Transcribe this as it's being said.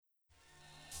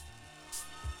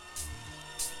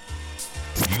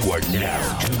are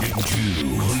now tuned into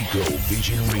Rico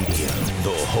Vision Radio,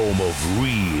 the home of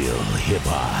real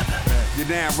hip-hop. You're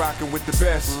now rocking with the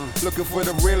best. Looking for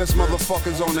the realest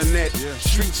motherfuckers on the net.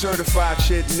 Street certified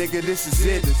shit, nigga, this is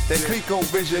it. That Clico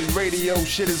Vision Radio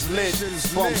shit is lit.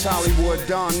 Bumps Hollywood,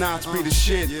 Don Knotts be the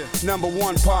shit. Number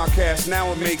one podcast,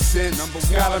 now it makes sense.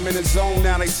 Got them in the zone,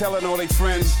 now they telling all they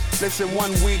friends. Listen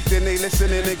 1 week, then they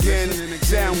listening again.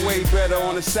 Sound way better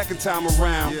on the second time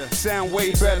around. Sound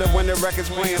way better when the record's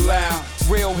playing loud.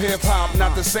 Real hip hop,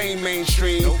 not the same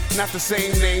mainstream. Not the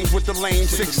same names with the lame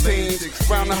 16s.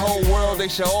 Round the whole world, they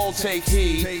should all take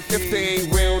heed. If they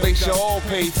ain't real, they should all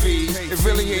pay fees. It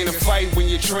really ain't a fight when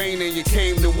you train and you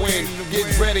came to win.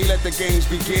 Get ready, let the games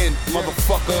begin,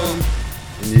 motherfucker.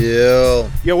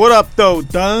 Yo, what up, though,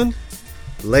 Don?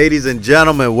 Ladies and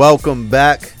gentlemen, welcome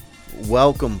back.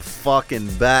 Welcome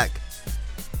fucking back.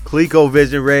 Clico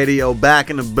Vision Radio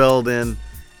back in the building.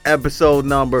 Episode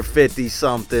number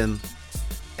 50-something.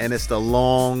 And it's the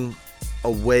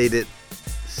long-awaited,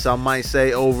 some might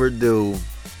say overdue,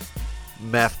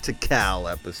 Meth to Cal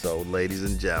episode, ladies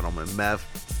and gentlemen. Meth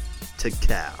to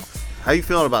Cal. How you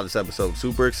feeling about this episode?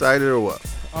 Super excited or what?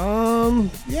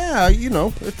 Yeah, you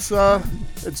know, it's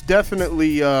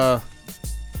definitely,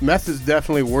 Meth is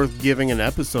definitely worth giving an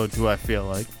episode to, I feel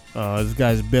like. This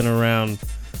guy's been around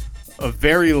a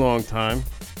very long time.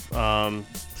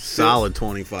 Solid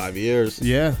 25 years.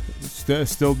 Yeah,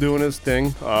 still doing his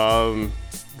thing.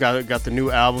 Got the new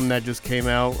album that just came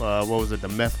out. What was it? The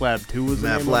Meth Lab 2 was the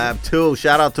name Meth Lab 2.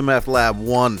 Shout out to Meth Lab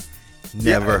 1.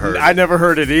 Never heard it. I never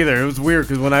heard it either. It was weird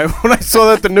because when I saw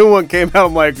that the new one came out,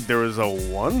 I'm like, there was a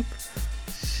 1?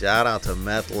 Shout out to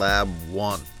Meth Lab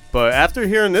 1. But after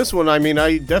hearing this one, I mean,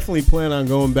 I definitely plan on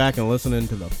going back and listening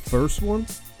to the first one.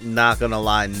 Not gonna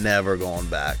lie, never going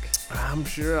back. I'm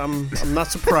sure. I'm not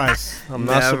surprised. I'm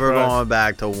not never surprised. going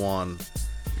back to 1.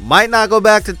 Might not go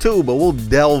back to 2, but we'll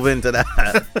delve into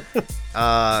that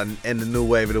in the new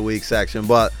Wave of the Week section.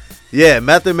 But yeah,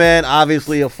 Method Man,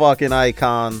 obviously a fucking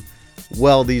icon,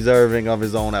 well deserving of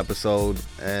his own episode.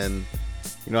 And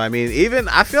you know what I mean? Even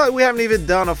I feel like we haven't even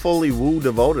done a fully Wu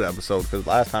devoted episode because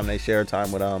last time they shared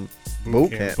time with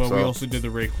Boot Camp. But we also did the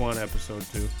Raekwon episode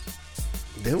too.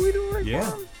 Did we do Raekwon?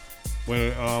 Yeah.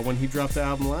 When he dropped the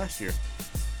album last year.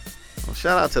 Well,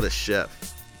 shout out to the chef.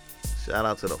 Shout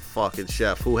out to the fucking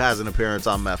chef who has an appearance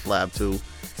on Meth Lab 2.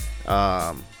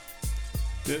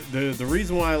 The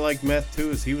reason why I like Meth 2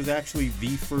 is he was actually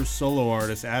the first solo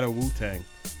artist out of Wu-Tang.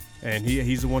 And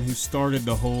he's the one who started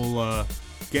the whole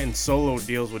getting solo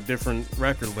deals with different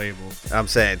record labels. I'm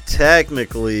saying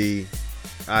technically,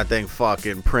 I think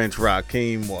fucking Prince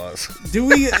Rakim was. Do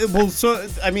we? Well, so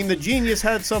I mean, the Genius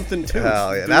had something too.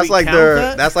 Hell yeah, Do that's we like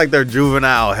count their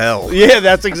juvenile hell. Yeah,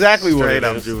 that's exactly what it Straight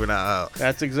up is. juvenile hell.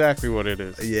 That's exactly what it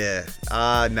is. Yeah.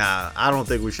 Nah, I don't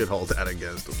think we should hold that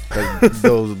against them.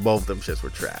 'Cause both them shits were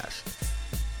trash.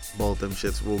 Both them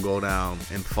shits will go down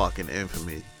in fucking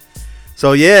infamy.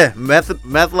 So yeah,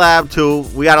 Meth Lab 2.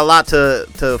 We got a lot to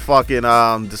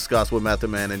fucking discuss with Method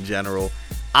Man in general.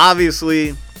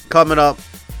 Obviously, coming up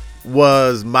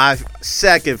was my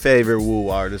second favorite Wu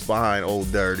artist behind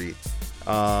Old Dirty.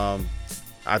 I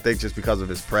think just because of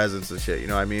his presence and shit, you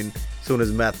know what I mean? As soon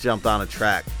as Meth jumped on a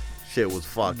track, shit was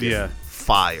fucking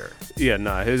fire. Yeah,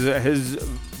 nah, his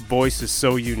voice is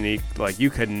so unique. Like,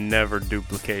 you could never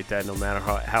duplicate that no matter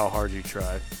how hard you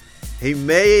try. He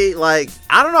made, like,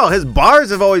 I don't know, his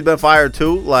bars have always been fire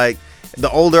too. Like,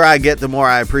 the older I get, the more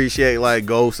I appreciate, like,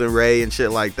 Ghost and Ray and shit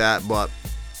like that. But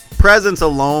presence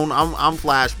alone, I'm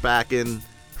flashing back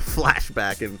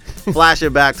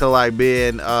to like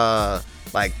being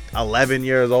like 11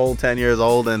 years old, 10 years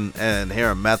old, and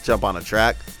hearing Meth jump on a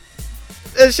track.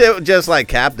 This shit just like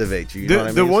captivates you. You know what I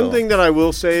mean? The one thing that I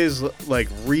will say is, like,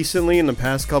 recently in the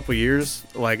past couple years,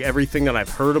 like, everything that I've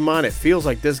heard him on, it feels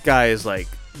like this guy is like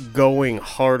going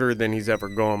harder than he's ever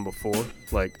gone before.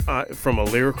 Like, from a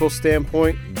lyrical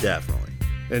standpoint, definitely.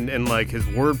 And like his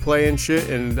wordplay and shit,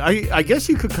 and I guess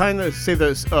you could kind of say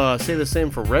the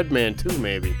same for Redman too,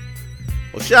 maybe.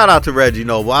 Well, shout out to Reggie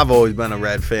Noble. I've always been a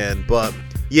Red fan, but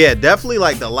yeah, definitely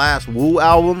like the last Wu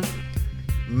album,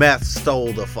 Meth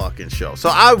stole the fucking show. So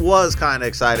I was kind of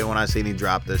excited when I seen he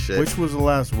drop this shit. Which was the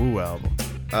last Wu album?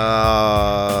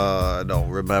 I don't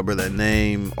remember the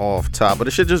name off top, but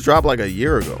it shit just dropped like a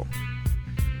year ago.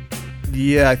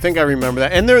 Yeah, I think I remember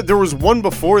that. And there was one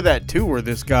before that too, where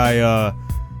this guy.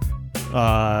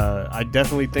 I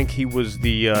definitely think he was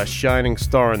the shining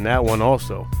star in that one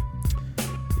also.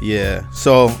 Yeah.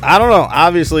 So I don't know.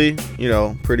 Obviously, you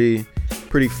know, pretty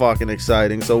fucking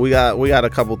exciting. So we got a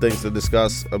couple things to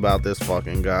discuss about this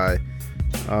fucking guy.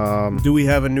 Do we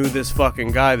have a new this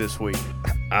fucking guy this week?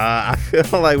 I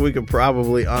feel like we could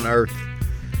probably unearth.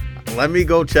 Let me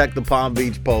go check the Palm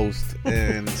Beach Post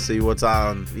and see what's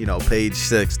on, page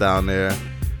 6 down there.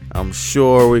 I'm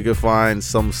sure we could find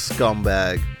some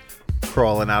scumbag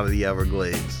crawling out of the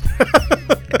Everglades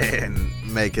and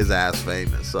make his ass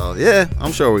famous. So, yeah,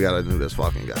 I'm sure we got to do this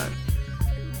fucking guy.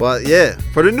 But, yeah,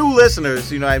 for the new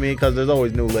listeners, you know what I mean? Because there's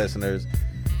always new listeners.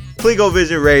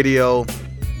 ColecoVision Radio,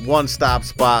 one-stop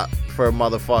spot for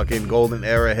motherfucking golden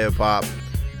era hip-hop.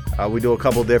 We do a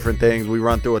couple different things. We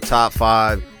run through a top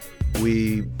 5.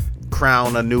 We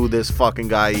crown anew this fucking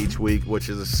guy each week, which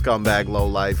is a scumbag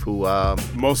lowlife who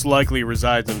most likely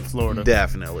resides in Florida.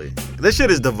 Definitely. This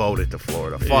shit is devoted to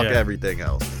Florida. Fuck everything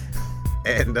else.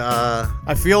 And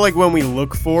I feel like when we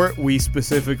look for it, we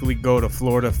specifically go to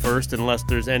Florida first, unless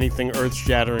there's anything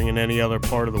earth-shattering in any other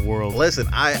part of the world. Listen,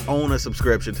 I own a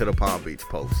subscription to the Palm Beach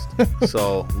Post,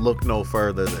 so look no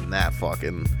further than that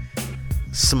fucking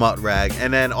smut rag.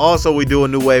 And then also we do a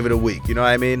new wave of the week, you know what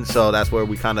I mean? So that's where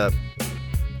we kind of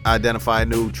identify a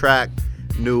new track,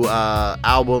 new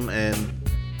album, and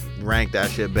rank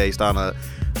that shit based on a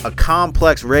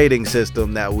complex rating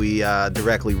system that we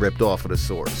directly ripped off of the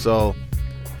source. So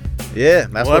yeah,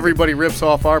 that's well, everybody rips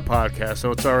off our podcast,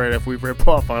 so it's all right if we rip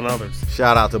off on others.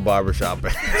 Shout out to Barbershop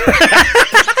Band.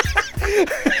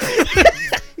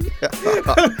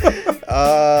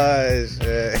 Oh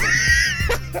shit.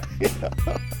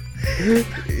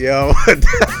 Yo, with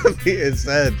that being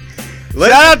said,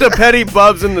 shout out to Petty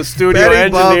Bubs in the studio. Petty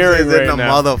engineering Bubs is right in the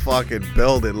now. motherfucking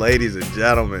building, ladies and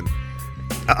gentlemen.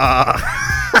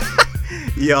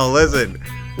 Yo, listen.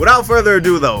 Without further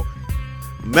ado, though,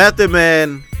 Method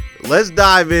Man, let's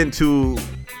dive into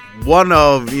one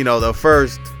of the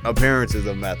first appearances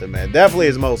of Method Man. Definitely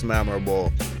his most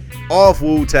memorable. Off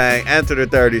Wu-Tang, Enter the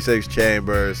 36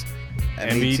 Chambers.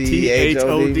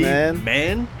 METHOD,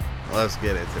 man. Let's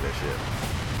get into this shit.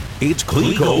 It's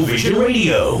ColecoVision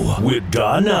Radio with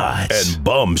Don Knotts and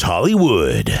Bums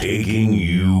Hollywood, taking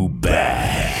you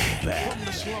back. From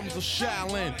the slums of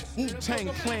Shaolin, Wu-Tang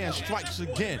Clan strikes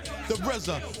again. The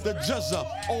RZA, the Juzza,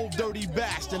 Old Dirty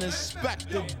Bastard,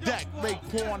 Inspector Deck,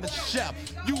 Raekwon the Chef,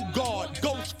 U-Guard,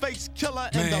 Ghostface Killer,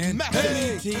 and the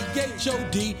Method.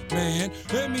 METHOD, man.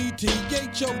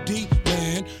 METHOD,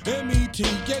 man.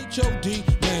 METHOD,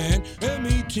 man.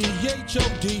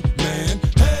 METHOD, man.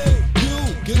 Hey, you,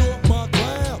 get off my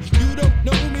cloud. You don't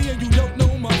know me and you don't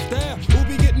know my style. Who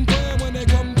be getting planned when they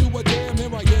come to a jam? Here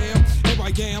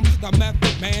I am, the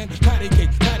Method Man. Patty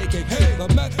cake, hey, the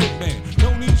Method Man.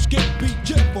 No need skip, beat,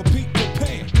 jet for Peter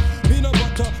Pan. Peanut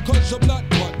butter, cause I'm not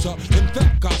butter. In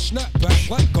fact, I snap back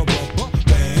like a rubber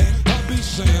band. I be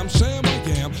Sam I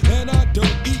am. And I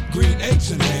don't eat green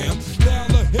eggs and ham. Now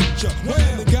the hit ya,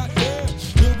 when they got there.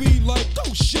 You'll be like,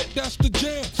 oh shit, that's the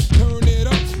jam. Turn it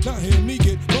up, now hear me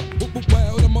get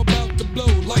wild. I'm about to blow,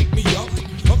 light me up.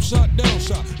 Upside,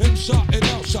 downside, inside and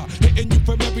outside. Hitting you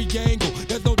from every angle,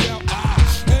 there's no doubt I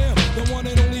am the one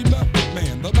and only Method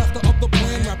Man. The master of the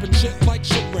plan, rapping shit like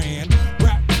Sharan.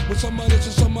 Rap with some of this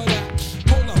and some of that.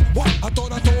 Hold on, what? I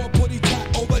thought I saw a putty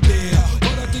tat over there.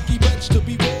 But I think he bets to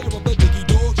beware of the diggy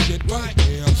dog shit right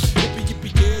here.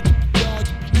 Yippee, yeah,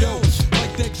 yippee, yo.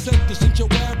 Like that said, this ain't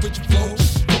your average flow.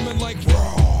 Coming like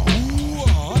raw,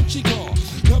 ooh, Chico.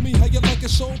 Tell me how you like it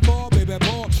so far, baby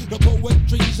boy. The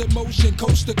poetry's in motion,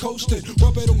 coast to coastin'.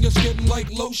 Rub it on your skin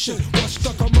like lotion. What's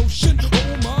the commotion?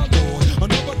 Oh my lord,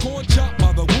 another corn chop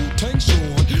by the Wu-Tang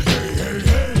sword.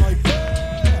 Hey, like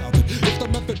that. It's the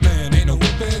Method Man, ain't no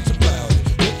fans about it.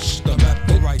 It's the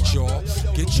Method, right, y'all?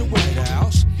 Get your White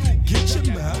House, get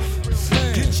your meth,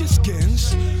 get your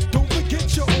skins. Don't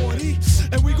forget your orty,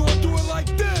 and we gon' do it like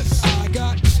this. I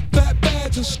got fat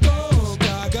bags and skunk.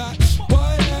 I got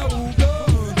White House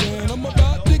guns, and I'm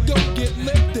about to go get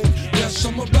lifted. Yes,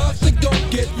 I'm about to go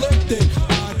get lifted.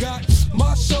 I got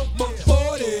myself a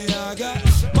 40, I got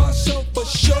myself a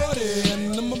shorty,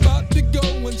 and I'm about to go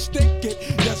and stick it.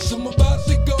 Yes, I'm about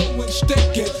to go and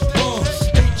stick it.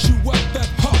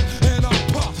 H-U-F-F, and I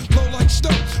pop, blow like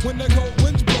snow. When the cold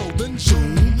winds blow, then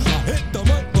zoom, I hit the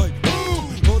mic like boom.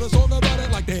 Wrote a song about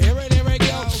it like the here it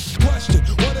go. Question,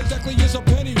 what exactly is a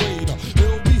penny raider?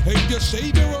 Ill behavior,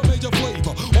 savior, or major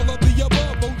flavor? All of the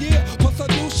above, oh yeah, plus I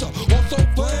do so. Also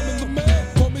flaming the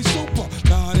man, call me super.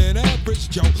 Not an average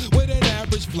Joe, with an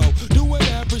average flow. Doing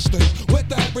average things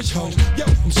with average hoes. Yo,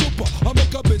 I'm super, I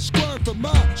make a bitch squirm for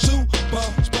my super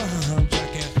sperm.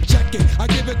 Check it, I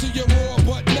give it to you raw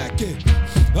but naked.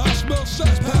 I smell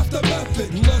sex, pass the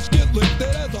method. Let's get lifted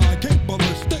as I kick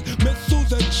ballistic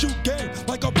missiles and shoot game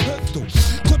like a pistol.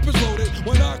 Clip is loaded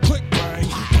when I click bang,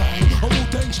 bang. A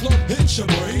Wu-Tang slug hits your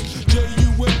brain.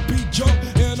 J-U-M-P jump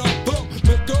and I thump.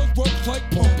 Make girls work like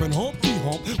pumping Humpty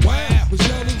Hump.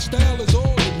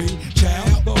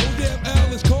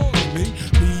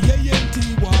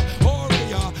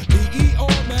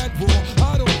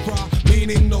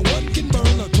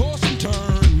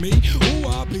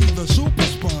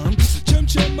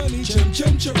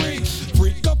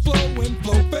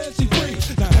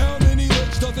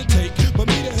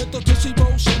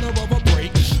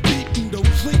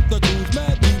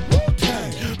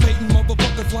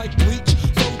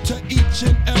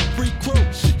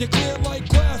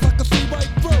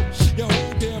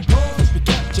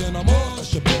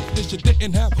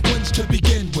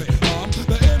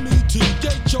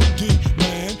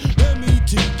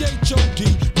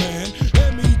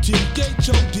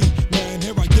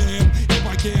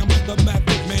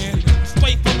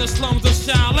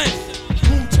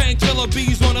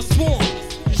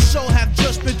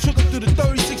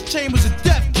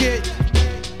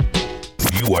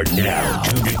 are now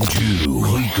tuned into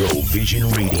Clico Vision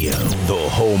Radio, the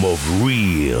home of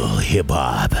real hip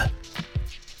hop.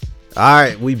 All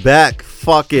right, we back.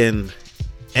 Fucking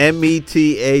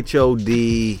METHOD,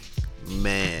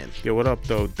 man. Yo, what up,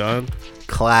 though, Don?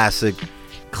 Classic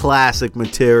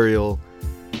material.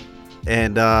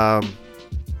 And,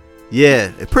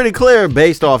 yeah, it's pretty clear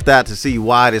based off that to see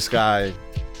why this guy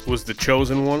Was the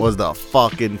chosen one? was the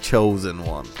fucking chosen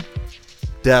one.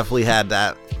 Definitely had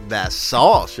that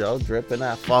sauce, yo. Dripping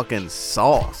that fucking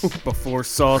sauce. Before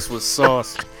sauce was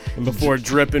sauce. And before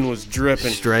dripping was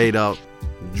dripping. Straight up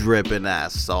dripping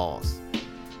that sauce.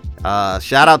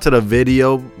 Shout out to the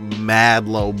video. Mad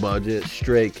low budget.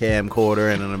 Straight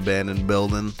camcorder in an abandoned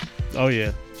building. Oh,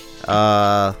 yeah.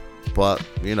 But,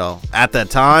 you know, at that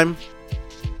time,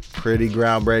 pretty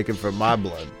groundbreaking for my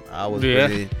blood. I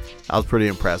was pretty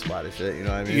impressed by the shit, you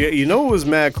know what I mean? Yeah, you know what was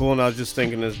mad cool, and I was just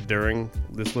thinking this during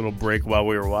this little break while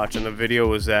we were watching the video,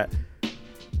 was that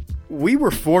we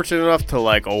were fortunate enough to,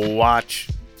 like, watch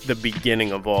the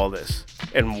beginning of all this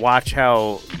and watch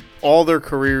how all their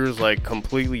careers, like,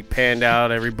 completely panned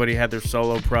out. Everybody had their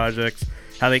solo projects,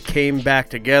 how they came back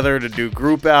together to do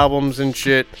group albums and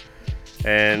shit,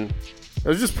 and it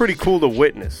was just pretty cool to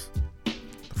witness.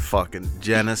 Fucking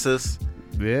Genesis.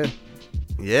 Yeah.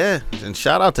 Yeah, and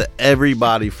shout out to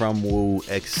everybody from Wu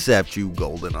except you,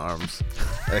 Golden Arms.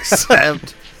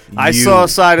 Except I you. saw a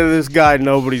side of this guy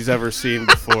nobody's ever seen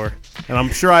before. And I'm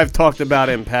sure I've talked about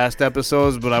it in past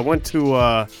episodes, but I went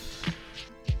to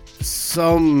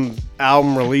some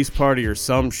album release party or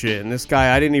some shit, and this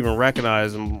guy, I didn't even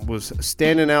recognize him, was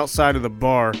standing outside of the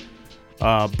bar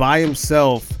by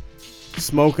himself,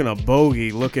 smoking a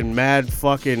bogey, looking mad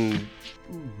fucking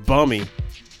bummy.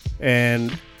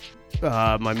 And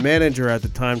my manager at the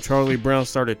time, Charlie Brown,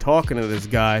 started talking to this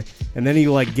guy, and then he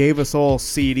like gave us all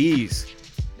CDs,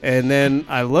 and then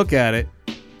I look at it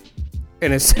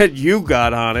and it said You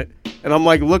Got on it, and I'm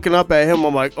like looking up at him,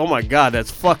 I'm like, oh my god, that's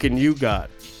fucking You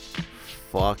Got.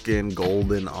 Fucking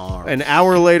Golden Arms. An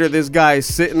hour later, this guy is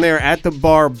sitting there at the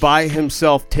bar by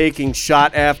himself, taking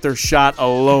shot after shot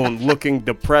alone, looking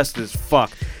depressed as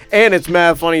fuck. And it's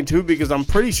mad funny too, because I'm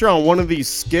pretty sure on one of these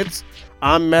skits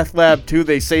on Meth Lab 2,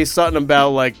 they say something about,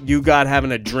 like, You Got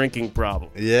having a drinking problem.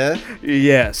 Yeah?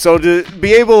 Yeah, so to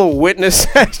be able to witness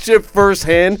that shit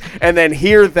firsthand and then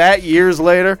hear that years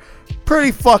later,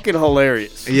 pretty fucking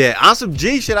hilarious. Yeah, on some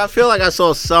G shit, I feel like I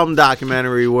saw some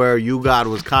documentary where You God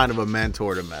was kind of a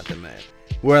mentor to Method Man.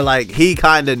 Where, like, he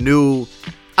kind of knew,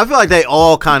 I feel like they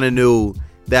all kind of knew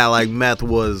that, like, Meth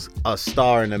was a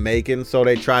star in the making, so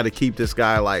they tried to keep this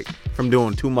guy, like, from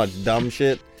doing too much dumb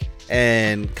shit.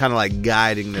 And kind of like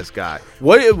guiding this guy.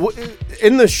 What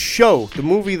in the show, the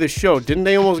movie, The Show? Didn't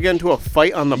they almost get into a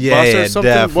fight on the bus or something?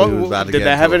 Definitely was about to did get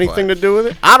that have into a anything fight. to do with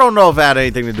it? I don't know if it had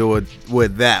anything to do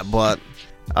with that, but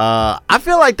I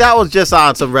feel like that was just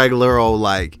on some regular old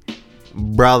like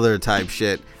brother type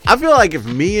shit. I feel like if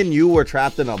me and you were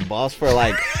trapped in a bus for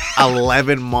like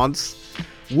 11 months,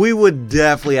 we would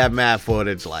definitely have mad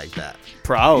footage like that.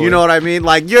 Probably. You know what I mean?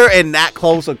 Like you're in that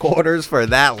close of quarters for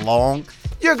that long.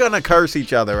 You're gonna curse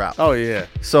each other out. Oh yeah.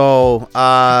 So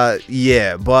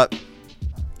yeah, but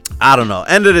I don't know.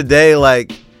 End of the day,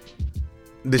 like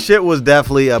the shit was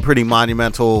definitely a pretty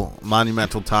monumental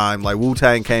time. Like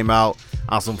Wu-Tang came out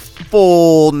on some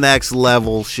full next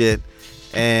level shit,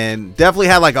 and definitely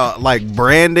had like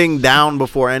branding down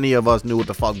before any of us knew what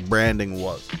the fuck branding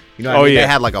was. You know what I mean? Yeah. They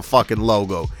had like a fucking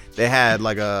logo. They had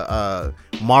like a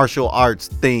martial arts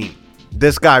theme.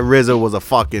 This guy RZA was a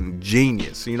fucking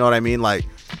genius. You know what I mean? Like,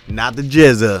 not the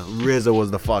Jizza. RZA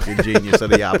was the fucking genius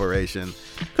of the operation.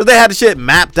 Because they had the shit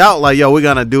mapped out. Like, yo, we're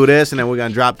going to do this, and then we're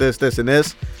going to drop this, this, and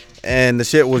this. And the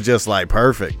shit was just, like,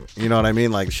 perfect. You know what I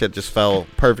mean? Like, shit just fell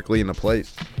perfectly into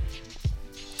place.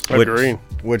 Agreed.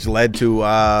 Which led to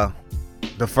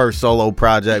the first solo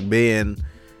project being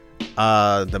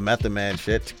the Method Man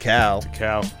shit, Cal.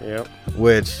 Cal, yep.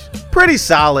 Which, pretty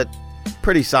solid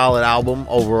album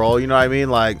overall, you know what I mean?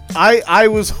 Like I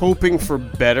was hoping for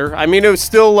better. I mean, it was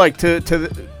still like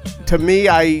to me,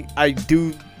 I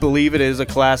do believe it is a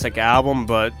classic album,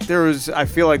 but I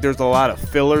feel like there's a lot of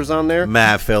fillers on there.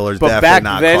 Mad fillers, But definitely back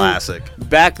not then- classic.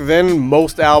 Back then,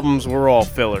 most albums were all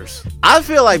fillers. I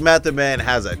feel like Method Man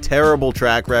has a terrible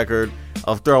track record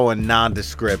of throwing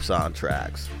nondescripts on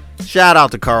tracks. Shout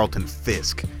out to Carlton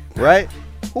Fisk, right?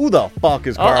 Who the fuck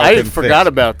is Carlton I Fisk? forgot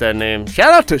about that name.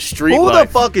 Shout out to Street Who Life.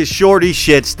 the fuck is Shorty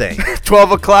Shitstain?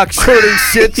 12 o'clock shorty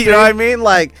shit. You know what I mean?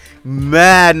 Like,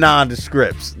 mad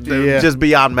nondescripts. Yeah. Just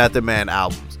beyond Method Man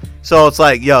albums. So it's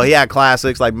like, yo, he had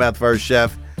classics like Meth vs.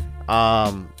 Chef,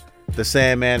 The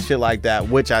Sandman, shit like that,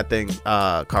 which I think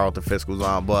Carlton Fisk was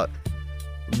on. But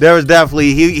there was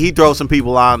definitely he throws some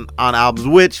people on albums,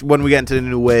 which when we get into the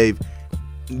new wave,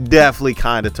 definitely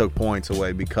kind of took points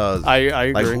away because I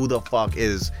agree. Like, who the fuck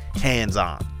is hands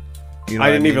on? You know I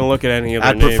what didn't mean? even look at any of their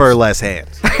I'd names. prefer less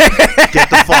hands. Get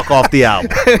the fuck off the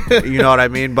album. You know what I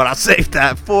mean? But I'll save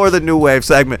that for the new wave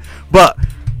segment. But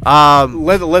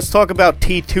Let's talk about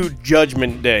T2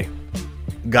 Judgment Day.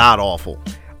 god awful.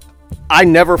 I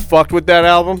never fucked with that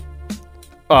album.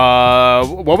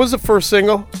 What was the first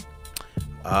single?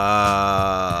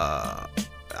 I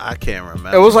can't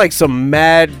remember. It was like some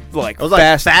mad, like It was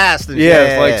like fast and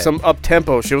yeah, like some up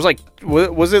tempo shit. It was like,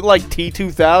 was it like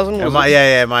T2000? It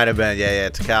might have been. Yeah,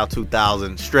 Takal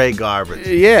 2000, straight garbage.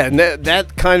 Yeah, and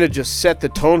that kind of just set the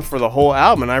tone for the whole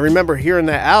album. And I remember hearing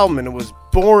that album, and it was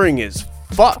boring as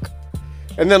fuck.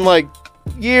 And then like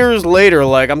years later,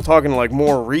 like I'm talking like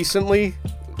more recently,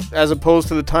 as opposed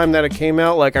to the time that it came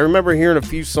out. Like I remember hearing a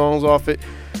few songs off it.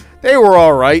 They were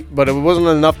all right, but it wasn't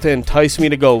enough to entice me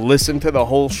to go listen to the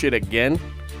whole shit again.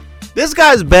 This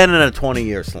guy's been in a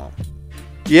 20-year slump.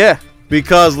 Yeah.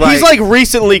 Because he's like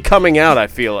recently coming out, I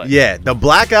feel like. Yeah, the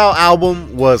Blackout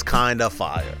album was kind of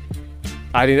fire.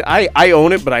 I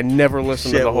own it, but I never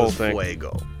listened to the whole thing.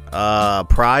 Fuego.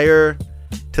 Prior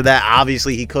to that,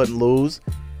 obviously he couldn't lose.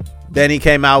 Then he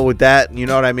came out with that, you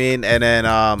know what I mean? And then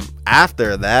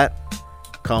after that,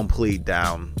 complete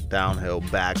downhill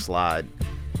backslide.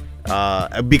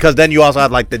 Because then you also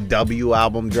had like the W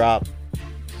album drop,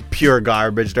 pure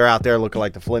garbage. They're out there looking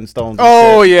like the Flintstones.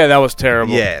 Oh yeah, that was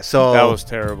terrible. Yeah, so that was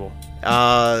terrible.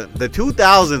 The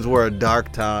 2000s were a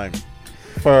dark time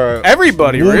for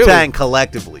everybody. Wu-Tang really.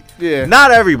 collectively. Yeah,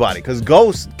 not everybody, because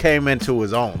Ghost came into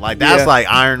his own. Like that's like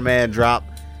Iron Man drop.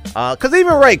 Because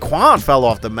even Raekwon fell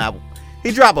off the map.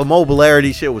 He dropped a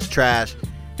Mobilarity shit was trash.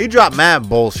 He dropped mad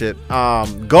bullshit.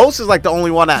 Ghost is like the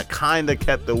only one that kind of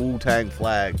kept the Wu-Tang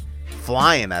flag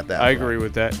flying at that. I agree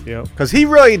with that. Yeah, because he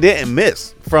really didn't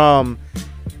miss from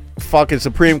fucking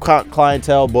Supreme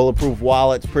Clientele, Bulletproof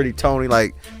Wallets, Pretty Tony,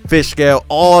 like Fish Scale.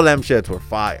 All them shits were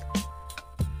fire.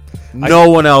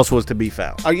 No one else was to be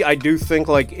found. I do think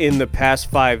like in the past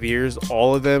 5 years,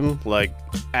 all of them like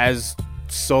as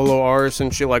solo artists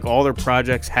and shit, like all their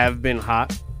projects have been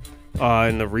hot.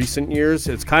 In the recent years,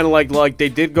 it's kind of like they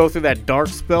did go through that dark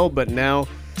spell, but now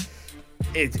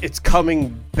it's coming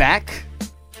back.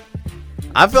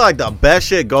 I feel like the best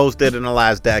shit Ghost did in the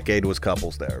last decade was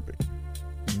Couples Therapy.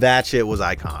 That shit was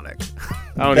iconic.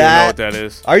 I don't even know what that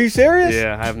is. Are you serious?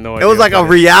 Yeah, I have no idea. It was like a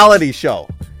reality show.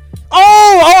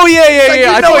 Oh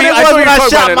yeah. I thought when I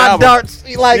shot my darts.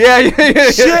 Like,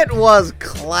 yeah. Shit was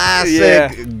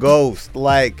classic Ghost.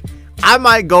 Like, I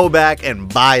might go back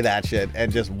and buy that shit and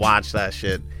just watch that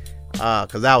shit.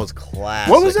 Because that was classic.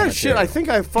 What was that shit? I think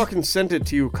I fucking sent it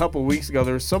to you a couple weeks ago.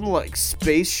 There was some like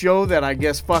space show that I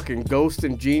guess fucking Ghost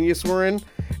and Genius were in.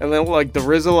 And then like the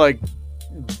RZA like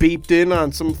beeped in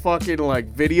on some fucking like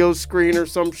video screen or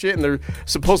some shit. And they're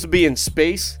supposed to be in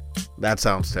space. That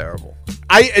sounds terrible.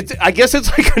 I guess it's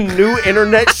like a new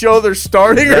internet show they're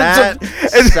starting. That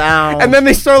sounds and then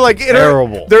they start like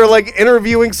terrible. They're like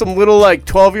interviewing some little like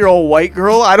 12-year-old white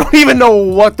girl. I don't even know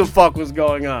what the fuck was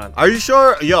going on. Are you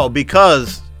sure? Yo,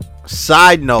 because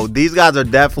side note, these guys are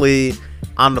definitely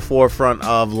on the forefront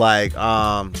of like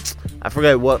I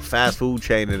forget what fast food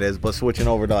chain it is, but switching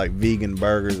over to like vegan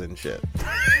burgers and shit.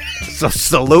 So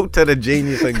salute to the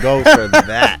Genius and Ghost for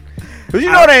that. Because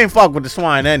you know they ain't fuck with the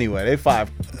swine anyway. They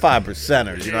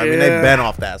 5%ers. You know what I mean? They been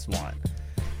off that swine.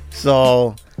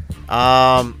 So,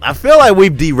 I feel like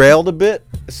we've derailed a bit.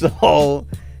 So,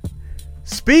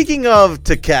 speaking of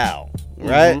Takal,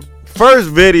 right? Mm-hmm. First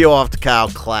video off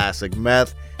Takal, classic.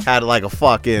 Meth had like a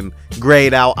fucking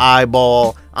grayed out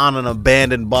eyeball on an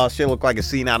abandoned bus. Shit looked like a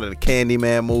scene out of the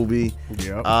Candyman movie.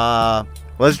 Yep.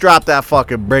 Let's drop that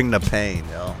fucking Bring the Pain,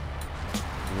 yo.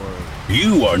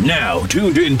 You are now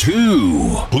tuned into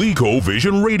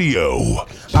ColecoVision Radio.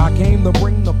 I came to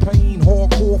bring the pain,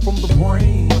 hardcore from the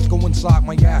brain. Let's go inside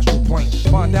my astral plane,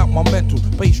 find out my mental,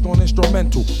 based on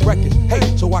instrumental records.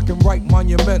 Hey, so I can write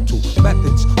monumental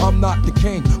methods. I'm not the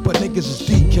king, but niggas is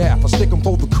decaf. I stick 'em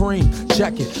for the cream.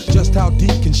 Check it, just how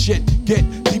deep can shit get?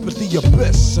 Deep as the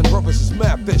abyss, and brothers is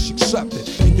mad fish. Accept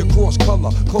it. In your cross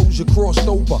color, clothes you crossed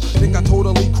over. Think I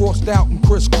totally crossed out and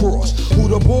crisscrossed. Who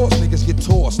the boss? Niggas get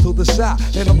tossed to the side,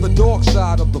 and I'm the dark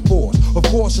side of the force. Of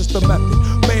course, it's the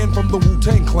method. Man from the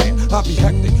Wu-Tang Clan, I be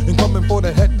hectic and coming for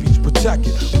the headpiece. Protect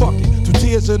it, fuck it, 2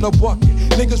 tears in a bucket.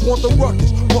 Niggas want the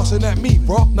ruckus, bustin' at me,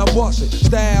 bro. Now bust it.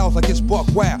 Styles like it's buck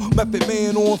wow. Method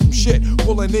man on some shit,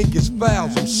 pulling niggas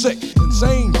fouls. I'm sick,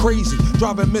 insane, crazy,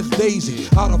 driving Miss Daisy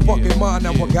out of fucking mind.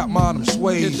 Now I got mine, I'm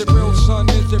swayed. Is it real, son?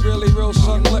 Is it really real,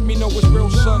 son? Let me know it's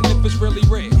real, son, if it's really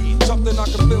real. something I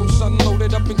can feel, son.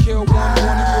 Loaded up and kill one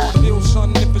raw deal,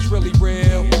 son, if it's really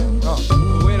real.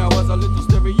 When I was a little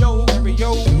stereo,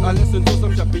 I listened to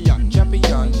some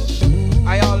champion.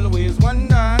 I always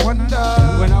wonder,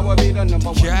 when I would be the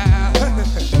number one. Yeah.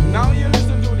 Now you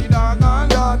listen to the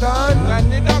doggone, and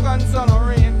the doggone son of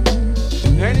rain.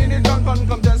 And in the gun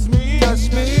come test me.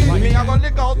 Me, I gonna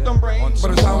lick out them brains.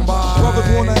 But it's down by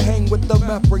brothers wanna hang with the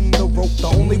map, bring the rope. The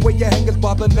only way you hang is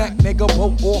by the neck, nigga.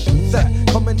 Poke off set.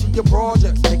 Come into your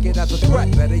projects, take it as a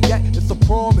threat. Better yet, it's a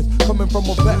promise. Coming from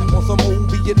a vet on some old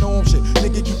Vietnam shit.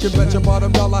 Nigga, you can bet your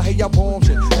bottom dollar, hey, I bomb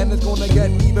shit. And it's gonna get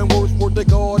even worse for the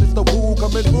guard. It's the woo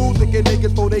coming through, thinking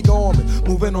niggas for they garment.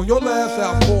 Moving on your last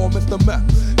outform, it's the map.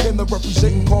 Came to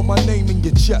represent and call my name in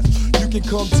your chest. You can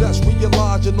come test,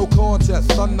 realize you're no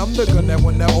contest. Son, I'm the gun that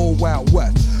won that old Wild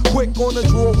West. Quick on the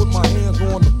draw with my hands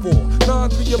on the floor.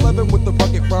 9-3-11 with the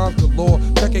bucket rhymes galore.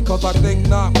 Check it cause I think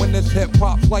not when this hip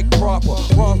hop's like proper.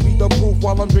 Rhymes be the proof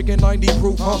while I'm drinking 90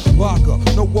 proof, vodka,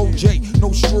 no OJ,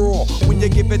 no straw. When you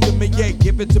give it to me, yeah,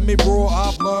 give it to me raw.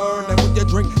 I've learned that when you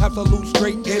drink absolute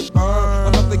straight, it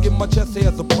burn. Enough in my chest here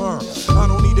as a perm. I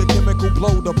don't need a chemical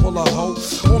blow to pull a hoe.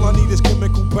 All I need is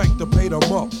chemical bank to pay them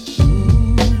up.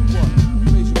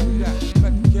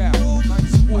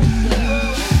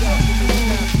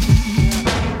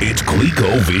 It's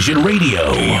ColecoVision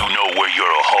Radio. You know where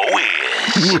your hoe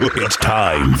is. It's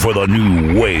time for the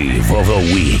new wave of the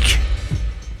week.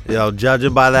 Yo,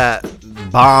 judging by that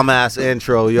bomb-ass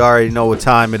intro, you already know what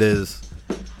time it is.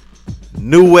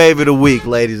 New wave of the week,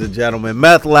 ladies and gentlemen.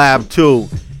 Meth Lab 2.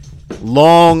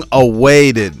 Long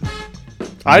awaited.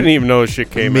 I didn't even know this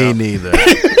shit came out. Me neither.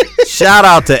 Shout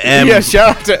out to M. Yeah,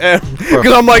 shout out to M.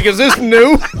 Because I'm like, is this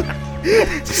new?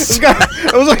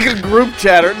 It was like a group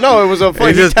chatter. No, it was a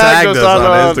fucking just tagged tagged us us on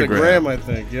on Instagram, I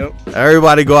think. Yep.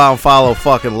 Everybody go out and follow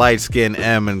fucking light skin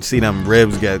M and see them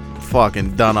ribs get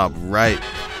fucking done up right.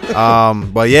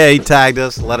 But yeah, he tagged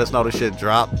us, let us know the shit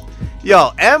dropped. Yo,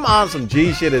 M on some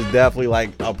G shit is definitely like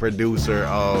a producer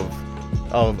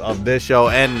of this show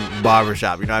and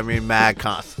Barbershop. You know what I mean? Mad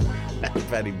constant.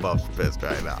 Petty Buff's pissed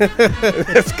right now.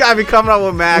 This guy be coming up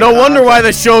with mad No content. wonder why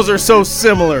the shows are so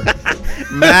similar.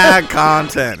 Mad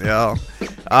content, yo.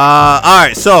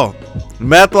 Alright, so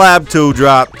Meth Lab 2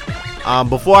 dropped.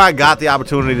 Before I got the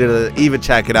opportunity to even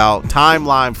check it out,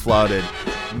 timeline flooded.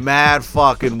 Mad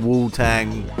fucking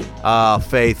Wu-Tang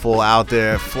faithful out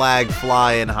there, flag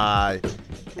flying high.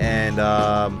 And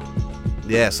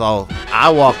yeah, so I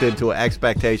walked into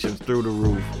expectations through the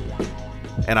roof.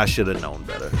 And I should have known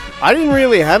better. I didn't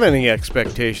really have any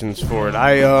expectations for it.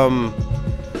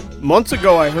 Months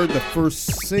ago I heard the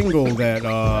first single that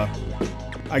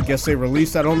I guess they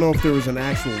released. I don't know if there was an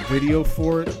actual video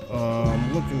for it.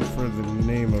 I'm looking for the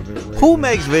name of it. Who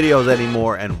makes videos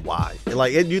anymore and why?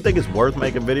 Like, do you think it's worth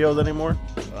making videos anymore?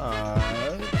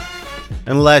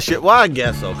 Unless you, well, I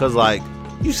guess so, cause like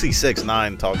you see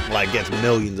 6ix9ine talk like gets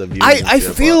millions of views. I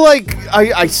feel like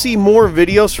I see more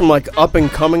videos from like up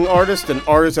and coming artists than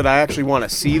artists that I actually want to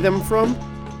see them from.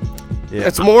 Yeah.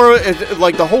 It's more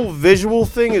like the whole visual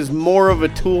thing is more of a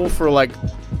tool for like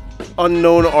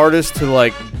unknown artists to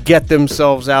like get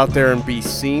themselves out there and be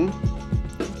seen.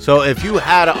 So if you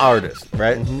had an artist,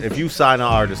 right? Mm-hmm. If you sign an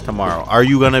artist tomorrow, are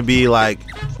you gonna be like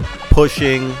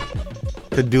pushing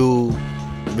to do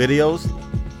videos?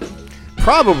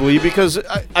 Probably, because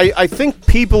I think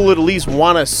people at least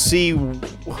want to see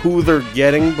who they're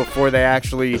getting before they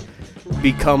actually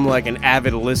become like an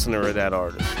avid listener of that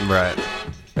artist. Right.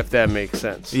 If that makes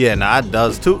sense. Yeah, nah, it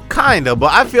does too. Kinda,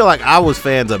 but I feel like I was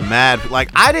fans of Mad.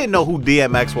 Like, I didn't know who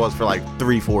DMX was for like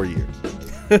 3-4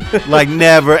 years. Like,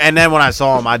 never. And then when I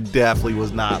saw him, I definitely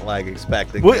was not like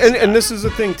expecting. Well, and this is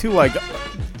the thing too, like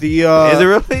the is it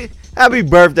really? Happy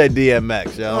birthday,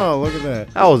 DMX, yo. Oh, look at that.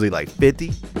 How old is he? Like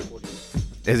 50?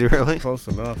 Is he really? Close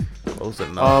enough. Close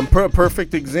enough.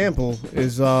 Perfect example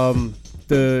is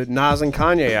the Nas and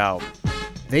Kanye album.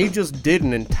 They just did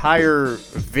an entire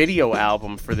video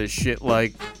album for this shit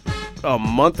like a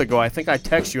month ago. I think I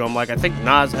text you. I'm like, I think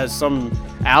Nas has some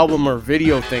album or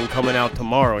video thing coming out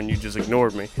tomorrow, and you just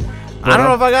ignored me. But, I don't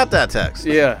know if I got that text.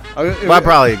 Yeah. I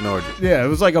probably ignored you. Yeah, it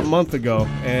was like a month ago.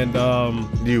 And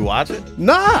do you watch it?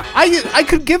 Nah, I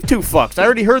could give two fucks. I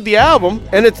already heard the album,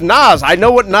 and it's Nas. I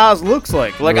know what Nas looks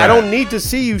like. Like, right. I don't need to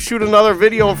see you shoot another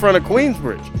video in front of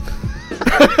Queensbridge.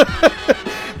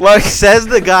 Like, says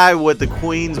the guy with the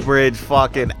Queensbridge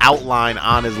fucking outline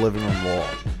on his living room wall.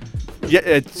 Yeah,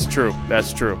 it's true.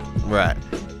 That's true. Right.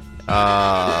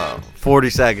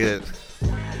 42nd.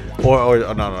 Or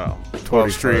no.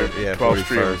 12th Street. Yeah, 12th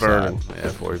Street burning.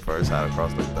 Yeah, 41st side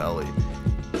across the belly.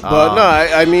 But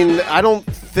no, I mean, I don't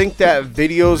think that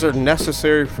videos are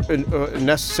necessary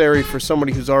for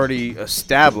somebody who's already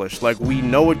established. Like, we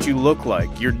know what you look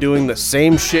like. You're doing the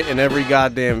same shit in every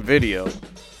goddamn video.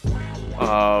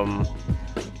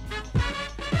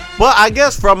 Well, I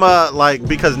guess from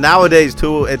because nowadays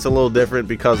too, it's a little different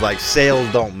because like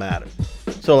sales don't matter.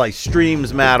 So like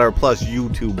streams matter plus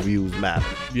YouTube views matter.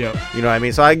 Yeah. You know what I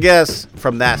mean? So I guess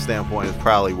from that standpoint, it's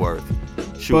probably worth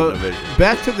shooting a video.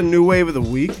 Back to the new wave of the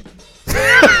week.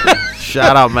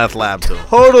 Shout out Meth Lab too.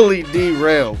 Totally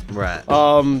derailed. Right.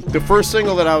 The first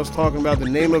single that I was talking about, the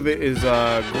name of it is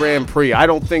Grand Prix. I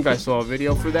don't think I saw a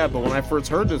video for that, but when I first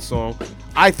heard this song,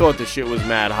 I thought the shit was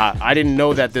mad hot. I didn't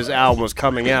know that this album was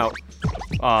coming out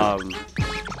a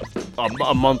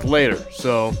month later.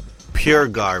 So pure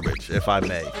garbage, if I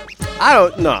may. I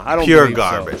don't pure believe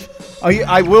garbage. So.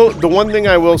 I will. The one thing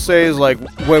I will say is, like,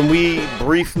 when we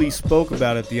briefly spoke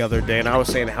about it the other day, and I was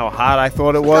saying how hot I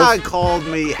thought it was. Guy called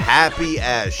me happy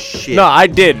as shit. No, I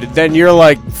did. Then you're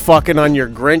like fucking on your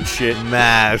Grinch shit.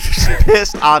 Mad,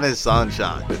 pissed on his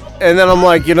sunshine. And then I'm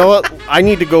like, you know what? I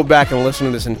need to go back and listen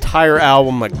to this entire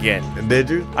album again. Did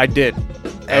you? I did.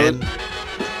 And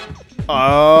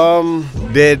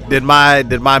did my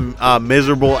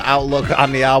miserable outlook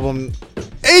on the album?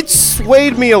 It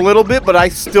swayed me a little bit, but I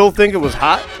still think it was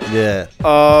hot. Yeah.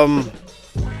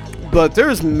 But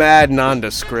there's mad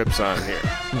nondescripts on here.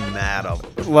 Mad of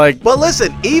them. Like, but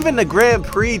listen, even the Grand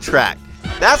Prix track,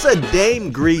 that's a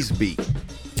Dame Grease beat.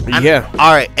 Yeah.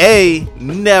 All right.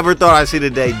 Never thought I'd see the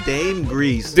day Dame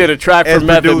Grease did a track for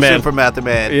Method Man. For Method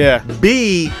Man. Yeah.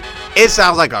 B, it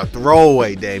sounds like a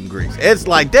throwaway Dame Grease. It's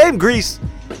like Dame Grease.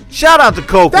 Shout out to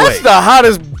Coke Wave. That's the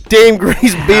hottest Dame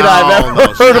Grease beat I've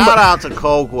ever heard. Shout out to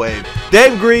Coke Wave.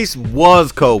 Dame Grease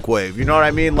was Coke Wave. You know what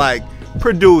I mean? Like,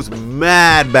 produced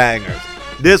mad bangers.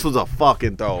 This was a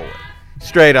fucking throwaway.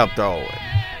 Straight up throwaway.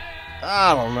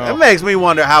 I don't know. It makes me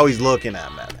wonder how he's looking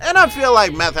at Meth. And I feel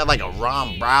like Meth had like a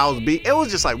Ron Browse beat. It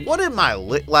was just like, what am I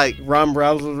like? Ron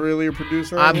Browse was really a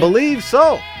producer? I believe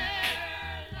so.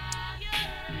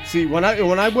 See, when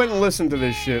I went and listened to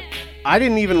this shit, I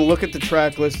didn't even look at the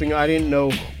track listing. I didn't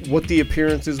know what the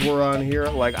appearances were on here.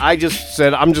 Like, I just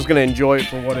said, I'm just going to enjoy it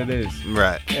for what it is.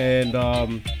 Right. And,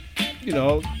 you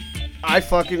know, I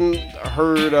fucking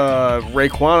heard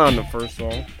Raekwon on the first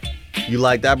song. You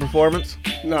like that performance?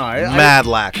 No, mad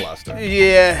lackluster.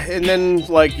 Yeah, and then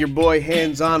like your boy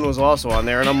Hands On was also on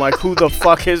there, and I'm like, who the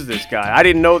fuck is this guy? I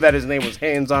didn't know that his name was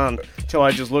Hands On until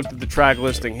I just looked at the track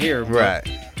listing here. But, right.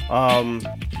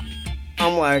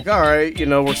 I'm like, all right, you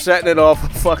know, we're setting it off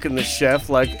with fucking The Chef.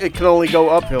 Like, it can only go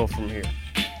uphill from here.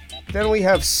 Then we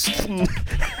have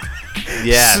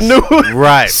yes. Snoop.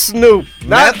 Right. Snoop.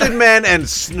 Method Man and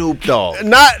Snoop Dogg.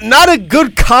 Not a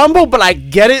good combo, but I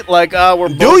get it. Like, we're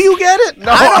both. Do you get it?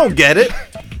 No, I don't get it.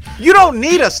 You don't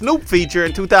need a Snoop feature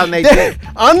in 2018.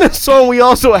 On this song, we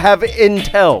also have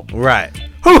Intel. Right.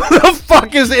 Who the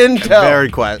fuck is Intel? Very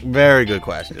good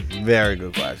question. Very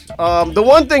good question. The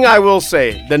one thing I will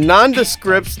say, the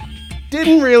nondescripts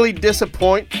didn't really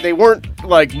disappoint. They weren't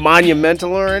like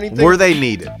monumental or anything. Were they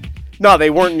needed? No, they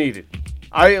weren't needed.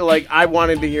 I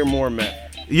wanted to hear more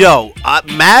Meth. Yo,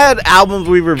 mad albums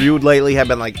we've reviewed lately have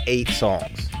been like 8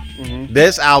 songs. Mm-hmm.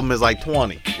 This album is like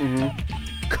 20.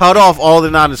 Mm-hmm. Cut off all the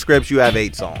nondescripts, you have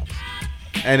 8 songs.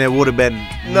 And it would have been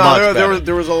much better.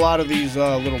 There was a lot of these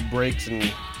little breaks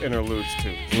and interludes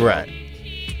too. So. Right.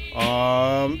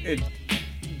 It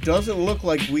doesn't look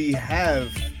like we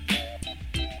have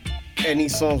any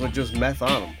songs with just Meth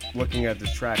on them, looking at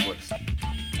this track list.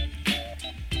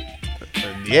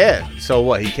 Yeah. So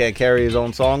what? He can't carry his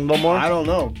own song no more? I don't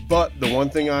know. But the one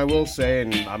thing I will say,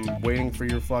 and I'm waiting for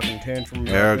your fucking tantrum.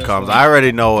 Here it comes. I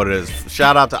already know what it is.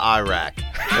 Shout out to Iraq.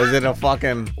 Is it a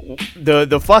fucking...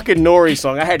 The fucking Nori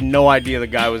song, I had no idea the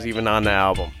guy was even on the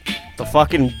album. The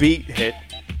fucking beat hit.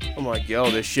 I'm like, yo,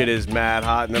 this shit is mad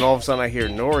hot. And then all of a sudden I hear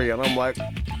Nori, and I'm like,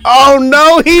 oh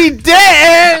no, he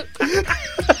did!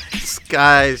 This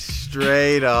guy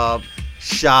straight up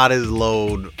shot his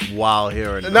load while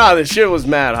hearing it. Nah, the shit was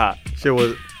mad hot.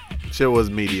 Shit was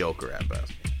mediocre at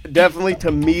best. Definitely,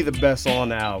 to me, the best song on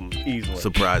the album, easily.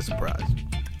 Surprise, surprise.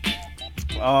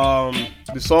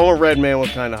 The song with Redman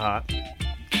was kind of hot.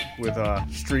 With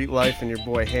Street Life and your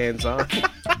boy Hands On.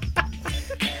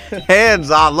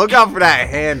 Hands On. Look out for that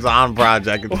Hands On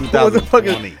project in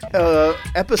 2020.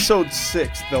 Episode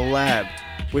 6, The Lab,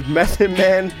 with Method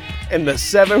Man and the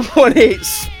 718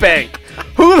 Spank.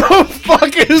 Who the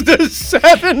fuck is the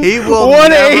 718 He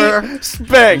will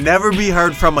Spank? Never be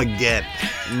heard from again.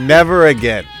 Never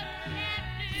again.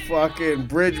 Fucking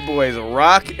Bridge Boys,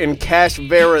 Rock and Cash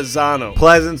Verrazano.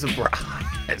 Pleasant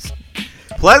surprise.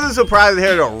 Pleasant surprise to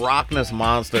hear the Rockness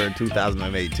Monster in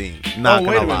 2018. Not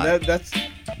wait gonna a lie. minute.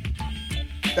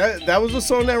 That was the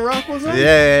song that Rock was on?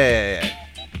 Yeah.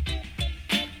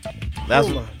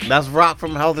 Hold on. That's Rock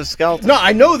from Helter Skelter. No,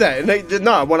 I know that. And they did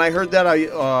not. When I heard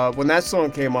that, when that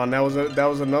song came on, that was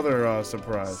another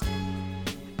surprise.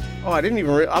 Oh, I didn't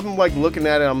even. I'm like looking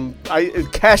at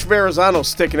it. Cash Verrazano's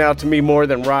sticking out to me more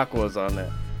than Rock was on that.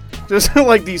 Just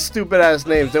like these stupid ass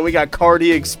names. Then we got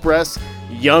Cardi Express,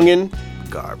 Youngin,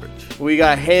 Garbage. we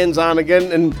got Hands On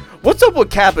again. And what's up with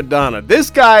Capadonna? This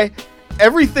guy,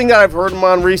 everything that I've heard him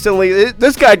on recently,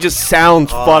 this guy just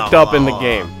sounds fucked up in the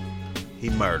game. He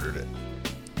murdered it.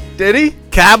 Did he?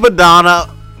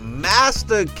 Capadonna,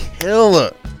 Master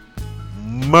Killer,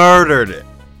 murdered it.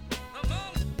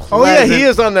 Oh yeah, he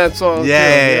is on that song.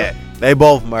 Yeah. They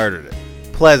both murdered it.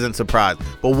 Pleasant surprise.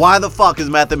 But why the fuck is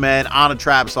Method Man on a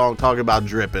trap song talking about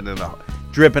dripping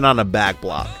on the back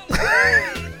block?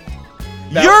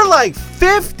 You're like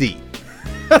 50.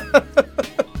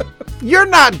 You're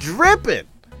not dripping.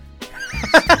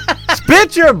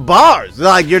 Spit your bars.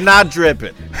 Like, you're not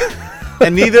dripping.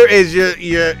 And neither is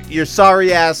your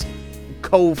sorry ass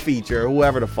co-feature,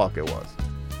 whoever the fuck it was.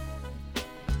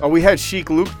 Oh, we had Sheik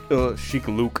Luke on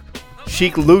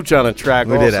a track.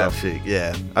 We also. did have Sheik,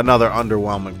 yeah. Another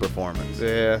underwhelming performance.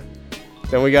 Yeah.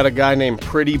 Then we got a guy named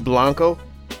Pretty Blanco.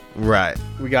 Right.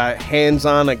 We got Hands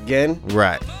On again.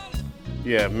 Right.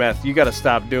 Yeah, Meth, you got to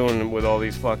stop doing it with all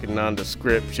these fucking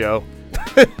nondescript, yo.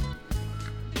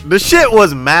 The shit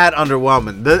was mad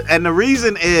underwhelming. And the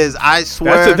reason is, I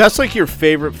swear... That's like your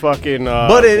favorite fucking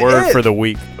But it word is. for the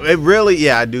week. It really,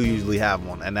 yeah, I do usually have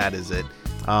one, and that is it.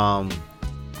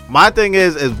 My thing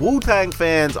is Wu-Tang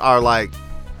fans are like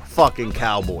fucking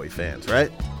cowboy fans,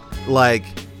 right? Like,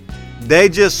 they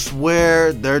just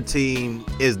swear their team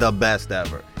is the best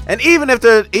ever. And even if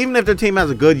their team has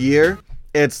a good year,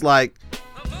 it's like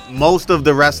most of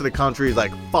the rest of the country is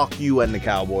like, fuck you and the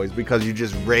Cowboys because you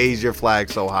just raise your flag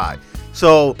so high.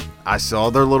 So I saw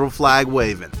their little flag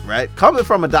waving, right? Coming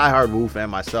from a diehard Wu fan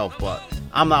myself, but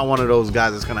I'm not one of those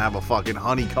guys that's gonna have a fucking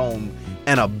honeycomb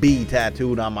and a bee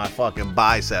tattooed on my fucking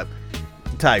bicep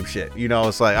type shit. You know,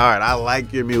 it's like, all right, I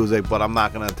like your music, but I'm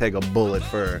not gonna take a bullet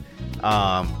for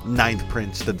Ninth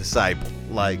Prince the Disciple.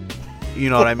 Like, you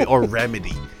know what I mean? Or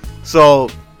Remedy. So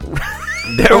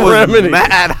there was Remedy.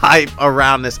 mad hype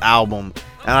around this album,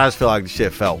 and I just feel like the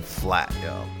shit fell flat,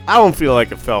 yo. I don't feel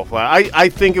like it fell flat. I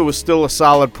think it was still a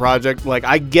solid project. Like,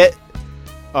 I get,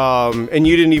 and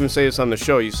you didn't even say this on the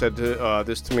show. You said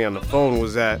this to me on the phone,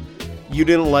 was that you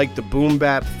didn't like the boom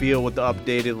bap feel with the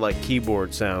updated, like,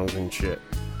 keyboard sounds and shit.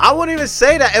 I wouldn't even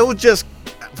say that. It was just,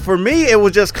 for me, it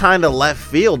was just kind of left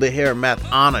field to hear Meth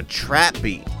on a trap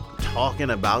beat talking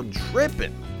about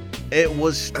dripping. It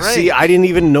was strange. See, I didn't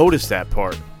even notice that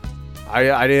part.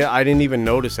 I didn't even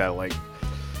notice that. Like,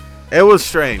 it was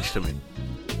strange to me.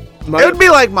 It would be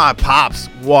like my pops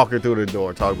walking through the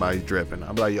door talking about he's dripping.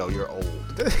 I'm like, yo, you're old.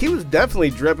 he was definitely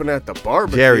dripping at the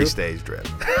barbecue. Jerry stays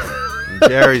dripping.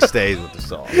 Jerry stays with the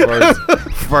song,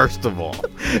 first of all.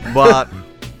 But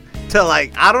to,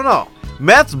 like, I don't know.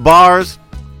 Meth's bars,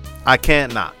 I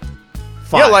can't not.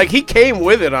 Fire. Yeah, like, he came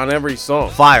with it on every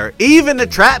song. Fire. Even the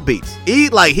trap beats.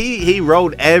 He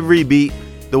wrote every beat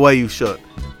the way you should.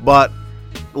 But,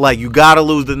 like, you gotta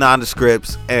lose the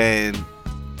nondescripts, and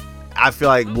I feel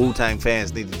like Wu-Tang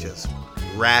fans need to just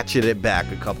ratchet it back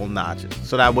a couple notches.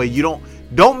 So that way you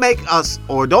don't make us,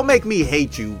 or don't make me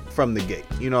hate you from the gate.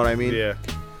 You know what I mean? Yeah.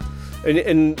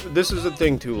 And this is the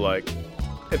thing too, like,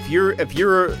 if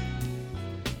you're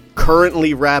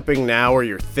currently rapping now, or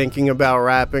you're thinking about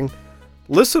rapping,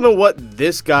 listen to what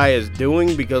this guy is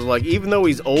doing, because, like, even though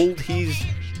he's old, he's,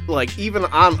 like, even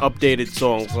on updated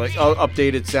songs, like,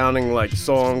 updated sounding, like,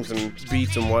 songs and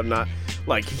beats and whatnot,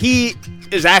 like, he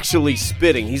is actually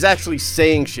spitting. He's actually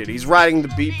saying shit. He's riding the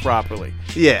beat properly.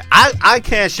 Yeah, I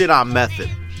can't shit on Method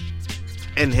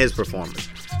in his performance.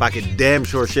 If I could damn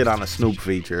sure shit on a Snoop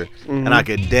feature, and I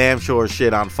could damn sure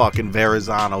shit on fucking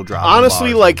Verrazano dropping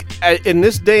Honestly, bars. like, in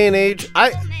this day and age,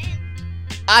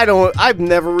 I've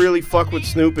never really fucked with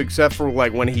Snoop except for,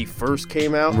 like, when he first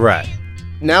came out. Right.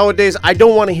 Nowadays, I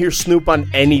don't want to hear Snoop on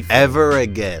anything. Ever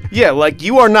again. Yeah, like,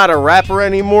 you are not a rapper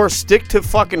anymore. Stick to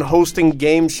fucking hosting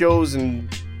game shows and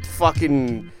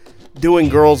fucking doing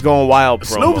Girls Going Wild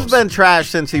promos. Snoop's been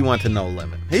trashed since he went to No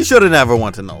Limit. He should have never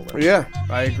went to No Limit. Yeah,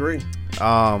 I agree.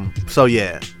 So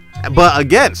yeah. But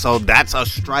again, so that's a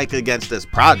strike against this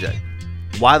project.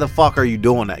 Why the fuck are you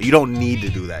doing that? You don't need to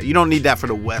do that. You don't need that for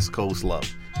the West Coast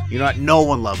love. You know what? No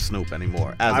one loves Snoop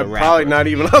anymore as a I'm rapper. probably not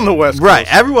even on the West Coast. Right.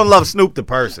 Everyone loves Snoop the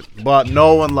person, but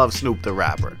no one loves Snoop the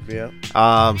rapper. Yeah.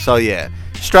 So yeah.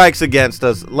 strikes against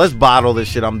us. Let's bottle this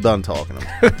shit. I'm done talking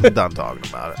about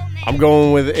it. I'm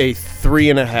going with a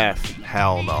 3.5.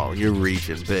 Hell no, you're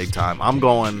reaching big time. I'm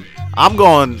going.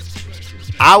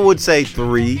 I would say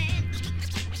 3.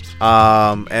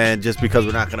 And just because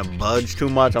we're not gonna budge too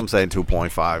much, I'm saying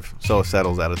 2.5. So it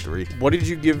settles at a 3. What did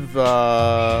you give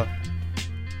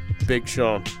Big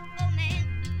Sean?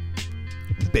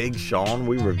 Big Sean,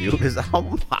 we reviewed his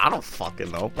album. I don't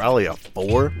fucking know. Probably a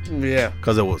 4. Yeah.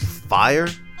 Because it was fire.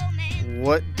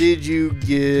 What did you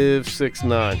give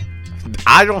 6ix9ine?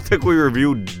 I don't think we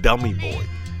reviewed Dummy Boy.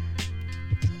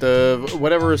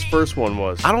 Whatever his first one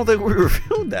was. I don't think we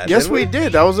reviewed that. Yes, we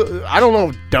did. That was. I don't know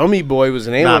if Dummy Boy was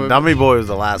the name of it. Dummy Boy was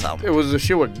the last album. It was a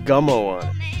shit with Gummo on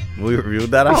it. We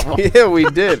reviewed that album? Yeah, we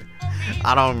did.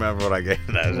 I don't remember what I gave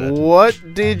that shit.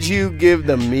 What did you give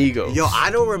the Migos? Yo, I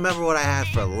don't remember what I had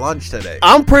for lunch today.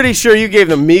 I'm pretty sure you gave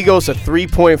the Migos a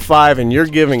 3.5 and you're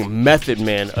giving Method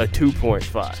Man a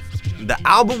 2.5. The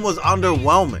album was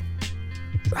underwhelming.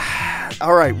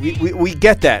 All right, we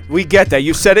get that. We get that.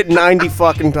 You said it 90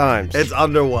 fucking times. It's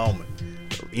underwhelming.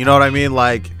 You know what I mean?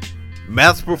 Like,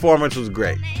 Meth's performance was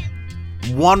great.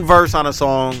 One verse on a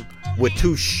song with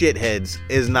 2 shitheads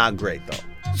is not great, though.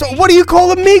 So what do you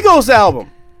call the Migos album?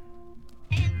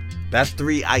 That's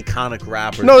 3 iconic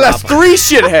rappers. No, that's 3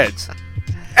 shitheads.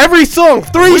 Every song,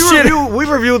 3 shitheads. We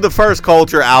reviewed the first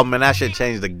Culture album, and that shit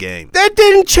changed the game. That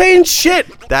didn't change shit.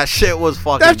 That shit was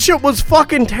fucking... That shit was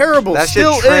fucking terrible. That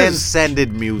Still shit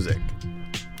transcended music.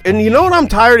 And you know what I'm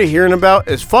tired of hearing about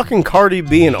is fucking Cardi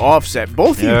B and Offset.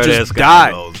 Both of you just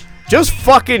died. Just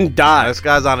fucking die. This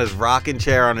guy's on his rocking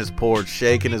chair on his porch,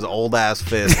 shaking his old ass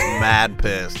fist, mad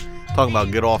pissed. Talking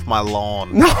about get off my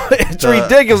lawn. No, it's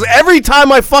ridiculous. Every time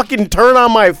I fucking turn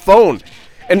on my phone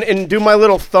and do my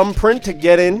little thumbprint to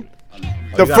get in.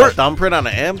 The first thumbprint on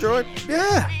an Android?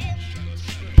 Yeah.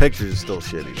 Pictures is still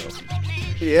shitty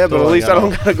though. Yeah, but at least I don't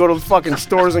gotta go to the fucking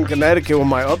stores in Connecticut when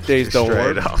my updates don't work.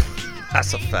 Straight up.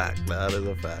 That's a fact. That is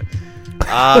a fact.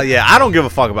 Yeah, I don't give a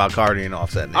fuck about Cardi and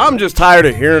Offset anymore. I'm just tired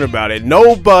of hearing about it.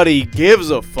 Nobody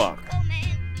gives a fuck.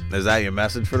 Is that your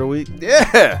message for the week?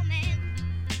 Yeah.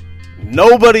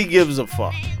 Nobody gives a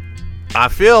fuck. I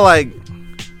feel like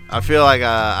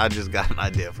I just got an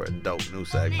idea for a dope new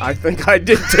segment. I think I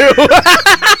did too.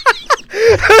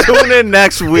 Tune in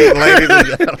next week, ladies and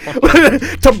gentlemen.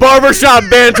 To Barbershop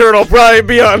Banter, it'll probably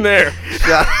be on there.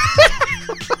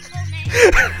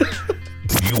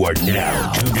 You are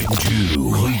now tuned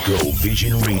into Clico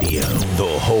Vision Radio,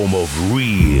 the home of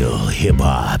real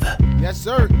hip-hop. Yes,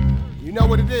 sir. You know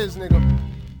what it is, nigga.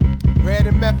 Red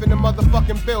and Meth in the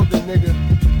motherfucking building, nigga.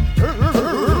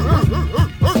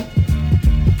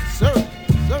 Sir.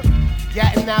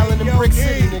 Gatton Island and Brick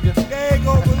City, nigga. They ain't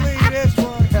gonna believe this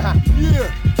one.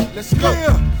 Yeah. Let's go.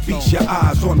 Yeah. Feast your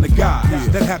eyes on the guys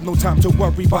that have no time to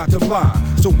worry about the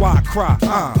line. So why cry?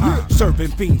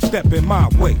 Serving fiends stepping my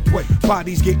way.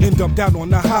 Bodies getting dumped out on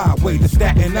the highway. The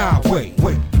Staten Highway.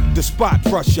 The spot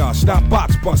crusher, stop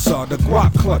box busser, the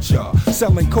guac clutcher,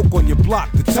 selling coke on your block,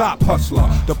 the top hustler,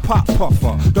 the pop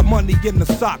puffer, the money in the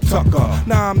sock tucker.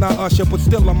 Nah, I'm not Usher, but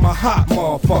still I'm a hot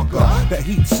motherfucker. The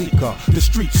heat seeker, the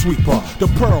street sweeper, the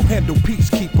pearl handle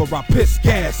peacekeeper. I piss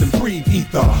gas and breathe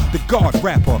ether. The guard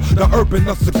rapper, the urban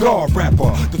a cigar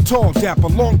rapper, the tall dapper,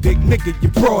 long dick nigga you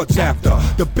broads after.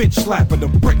 The bitch slapper, the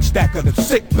brick stacker, the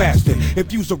sick bastard.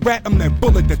 If you's a rat, I'm that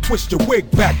bullet that twists your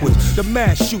wig backwards. The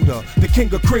mass shooter, the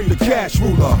king of cream, the cash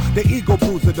ruler, the ego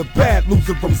bruiser, the bad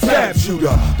loser from stab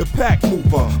shooter, the pack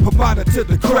mover, provider to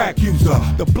the crack user,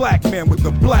 the black man with the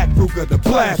black Ruger, the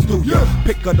blast through ya.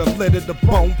 Pick of the lid of the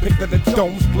bone, pick of the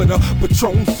dome splitter,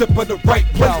 Patron sipper, the right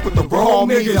place with the wrong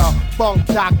niggas. Funk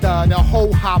doctor, the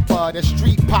hoe hopper, the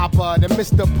street popper, the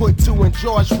Mr. Put Two and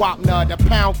George Wapner, the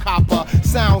pound copper,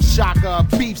 sound shocker,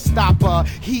 beef stopper,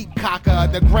 heat cocker,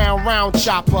 the ground round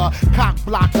chopper, cock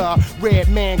blocker, red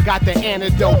man got the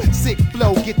antidote, sick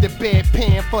flow, get the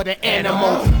bedpan for the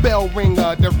animal, bell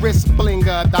ringer, the wrist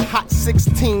blinger, the hot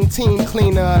 16 team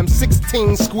cleaner,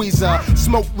 M16 squeezer,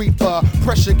 smoke reaper,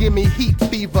 pressure give me heat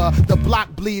fever, the block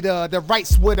bleeder, the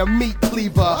rights with a meat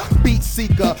cleaver, beat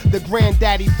seeker, the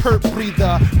granddaddy perp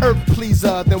breather, earth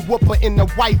pleaser, then whooper in the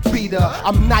white beater,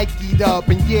 I'm Nike'd up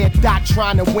and yeah, Doc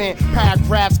trying to win,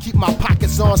 paragraphs keep my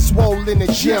pockets on swole in the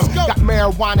gym, got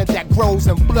marijuana that grows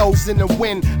and blows in the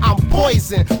wind, I'm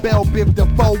poison, Bell Biv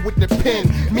DeVoe with the pen,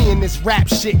 Me and this rap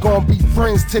shit gon' be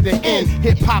friends to the end.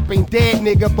 Hip hop ain't dead,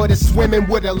 nigga, but it's swimming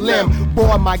with a limb.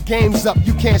 Boy, my game's up,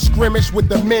 you can't scrimmage with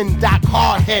the men. Doc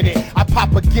hard-headed, I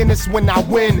pop a Guinness when I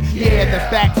win. Yeah, the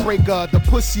backbreaker, the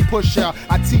pussy pusher.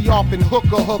 I tee off and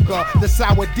hooker, the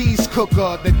sour D's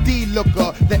cooker, the D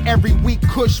looker, the every week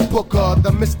Kush booker,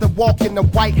 the Mr. Walk in the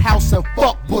White House and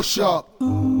fuck Bush up.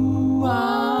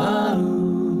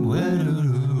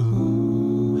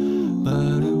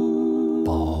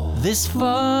 This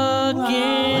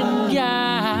fucking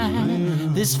guy,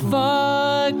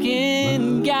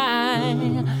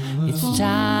 it's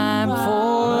time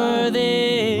for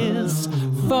this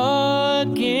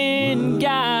fucking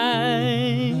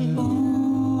guy.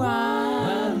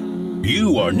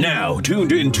 You are now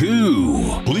tuned into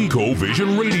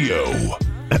ColecoVision Radio.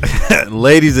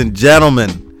 Ladies and gentlemen,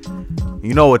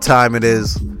 you know what time it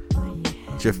is.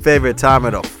 It's your favorite time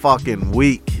of the fucking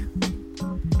week.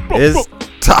 It's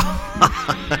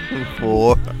time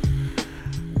for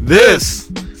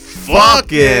this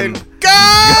fucking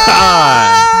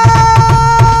guy.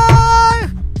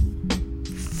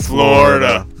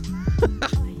 Florida.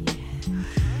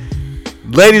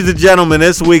 Ladies and gentlemen,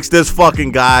 this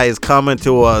fucking guy is coming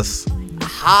to us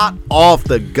hot off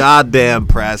the goddamn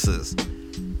presses.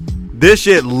 This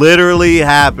shit literally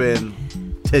happened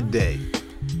today.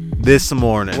 This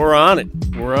morning. We're on it.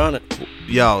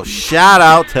 Yo, shout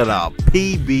out to the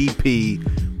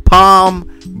PBP, Palm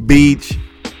Beach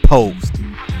Post.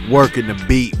 Working the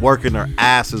beat, working their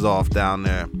asses off down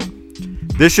there.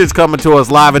 This shit's coming to us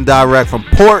live and direct from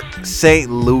Port St.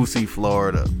 Lucie,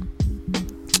 Florida.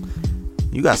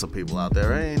 You got some people out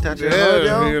there, ain't that your hood,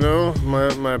 yo? You know,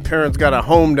 my parents got a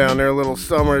home down there, a little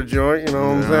summer joint, you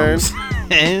know what I'm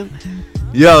saying?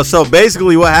 Yo, so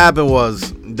basically what happened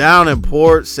was, down in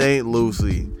Port St.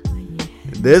 Lucie,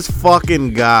 this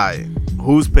fucking guy,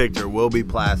 whose picture will be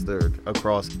plastered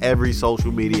across every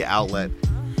social media outlet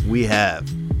we have,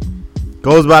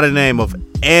 goes by the name of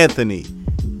Anthony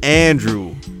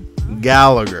Andrew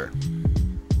Gallagher,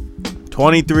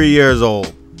 23 years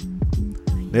old.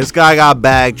 This guy got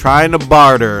bagged trying to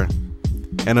barter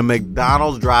in a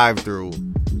McDonald's drive-thru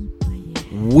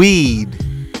weed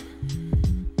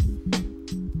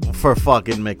for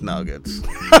fucking McNuggets.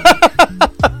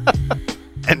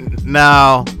 And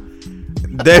now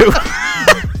they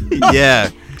yeah,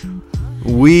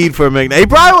 weed for McNuggets. He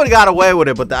probably would have got away with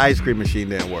it, but the ice cream machine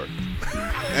didn't work.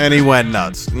 And he went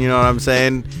nuts. You know what I'm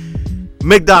saying?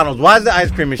 McDonald's, why does the ice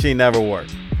cream machine never work?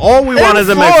 All we want is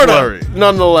a McFlurry.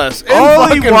 Nonetheless. All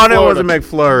he wanted was a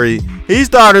McFlurry. He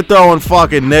started throwing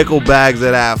fucking nickel bags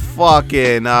at that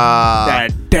fucking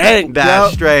that dank.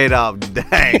 That straight up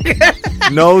dank.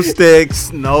 No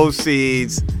sticks, no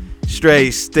seeds,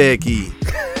 straight sticky.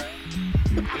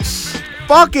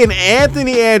 Fucking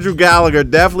Anthony Andrew Gallagher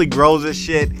definitely grows his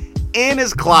shit in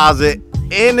his closet,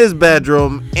 in his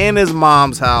bedroom, in his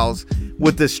mom's house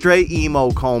with the straight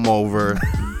emo comb over.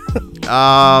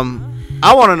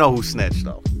 I want to know who snitched,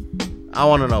 though. I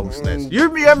want to know who snitched.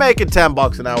 You're making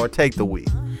 $10 an hour. Take the weed.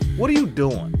 What are you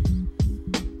doing?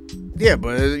 Yeah,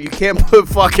 but you can't put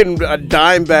fucking a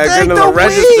dime bag into the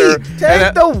register.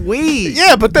 Take the weed.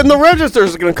 Yeah, but then the register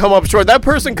is going to come up short. That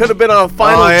person could have been on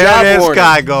final job warning. This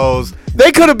guy goes.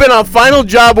 They could have been on final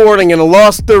job warning and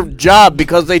lost their job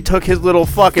because they took his little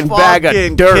fucking bag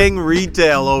of dirt. King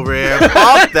Retail over here.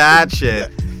 Fuck that shit.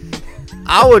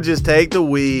 I would just take the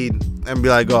weed and be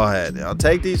like, go ahead. I'll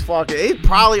take these fucking. He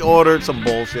probably ordered some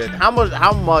bullshit. How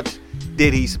much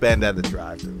did he spend at the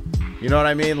drive-thru? You know what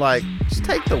I mean? Like, just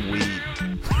take the weed.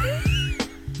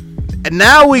 And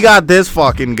now we got this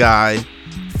fucking guy,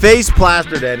 face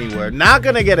plastered anywhere, not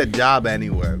gonna get a job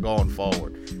anywhere going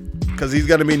forward, because he's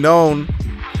gonna be known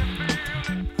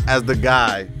as the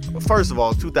guy. First of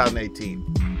all,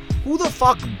 2018. Who the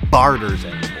fuck barters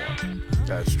anymore?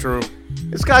 That's true.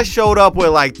 This guy showed up with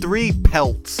like 3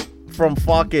 pelts from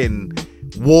fucking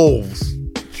wolves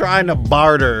trying to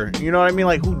barter. You know what I mean?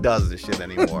 Like, who does this shit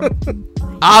anymore?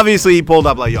 Obviously, he pulled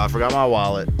up like, yo, I forgot my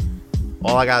wallet.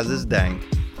 All I got is this dank.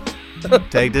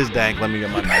 Take this dank. Let me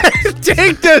get my knife.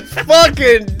 Take this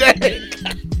fucking dank.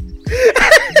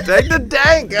 Take the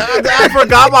dank. I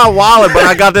forgot my wallet, but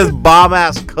I got this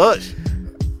bomb-ass kush.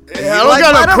 Yeah, I don't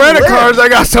got no credit cards. I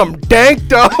got some dank,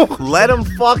 though. Let him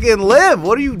fucking live.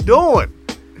 What are you doing?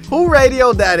 Who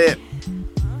radioed that in?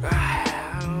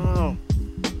 I don't know.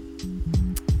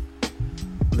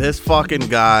 This fucking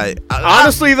guy.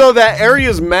 Honestly, though, that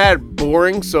area's mad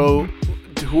boring, so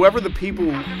whoever the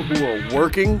people who were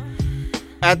working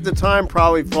at the time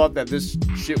probably thought that this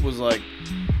shit was, like,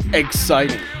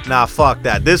 exciting. Nah, fuck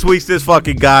that. This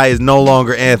fucking guy is no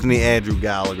longer Anthony Andrew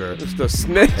Gallagher. It's the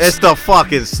snitch. It's the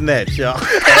fucking snitch, yo.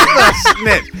 It's the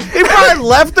snitch. He probably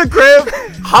left the crib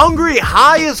hungry,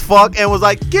 high as fuck, and was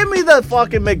like, give me the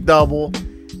fucking McDouble.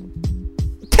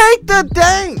 Take the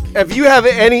dank. If you have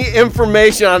any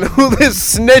information on who this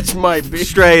snitch might be,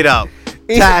 Straight up.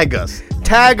 Tag us.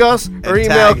 Tag us or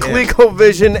email tag him.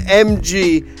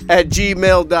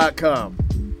 ClicoVisionMG@gmail.com.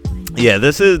 Yeah,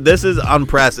 this is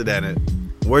unprecedented.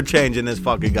 We're changing this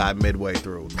fucking guy midway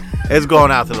through. It's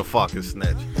going out to the fucking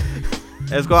snitch.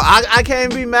 I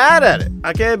can't be mad at it.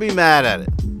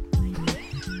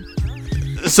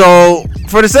 So,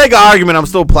 for the sake of argument, I'm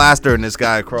still plastering this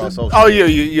guy across. Oh,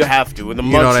 you have to with a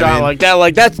You know what mugshot I mean? like that.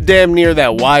 Like that's damn near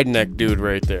that wide neck dude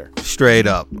right there. Straight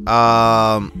up.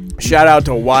 Shout out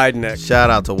to wide neck.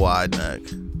 Shout out to wide neck.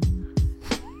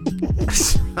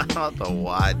 Shout out to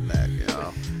wide neck,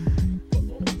 yo.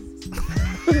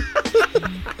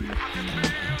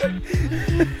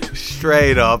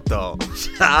 Straight up though.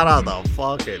 Shout out to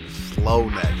fucking slow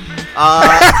neck.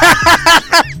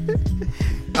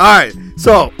 Alright,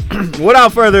 so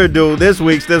without further ado, this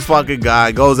fucking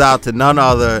guy goes out to none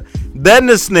other than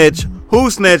the snitch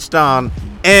who snitched on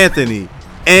Anthony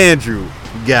Andrew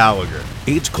Gallagher.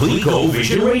 It's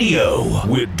ClicoVision Radio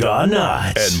with Don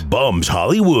Knotts and Bums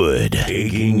Hollywood,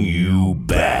 taking you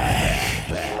back.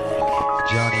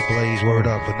 Johnny Blaze, word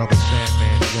up, another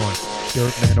Sandman joint.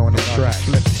 Dirtman on the track,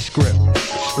 flip the script.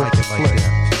 Like it like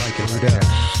that, like it right down.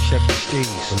 Check the stage,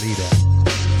 believe that.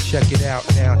 Check it out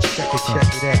now, check it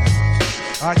out.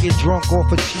 I get drunk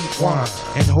off of cheap wine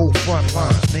and whole front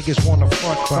line. Niggas wanna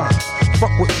front line. Fuck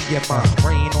with me in mind,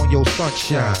 rain on your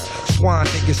sunshine. Swine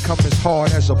niggas come as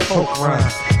hard as a poke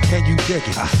rhyme. Can you dig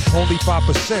it? Only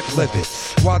 5% live it.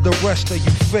 While the rest of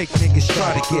you fake niggas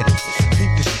try to get it.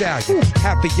 Keep the stallion,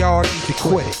 half of y'all need to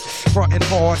quit it. Frontin'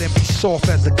 hard and be soft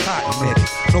as a cotton minute.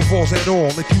 No balls at all,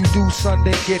 if you do son,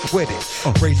 then get with it.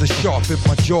 Razor sharp in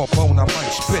my jawbone, I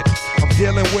might spit it. I'm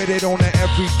dealing with it on an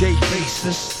everyday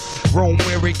basis. Roam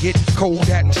where it get cold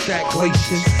at and stack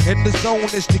glaciers. In the zone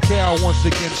is the cow once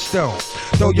again stone.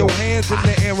 Throw your hands in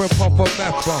the air and pump a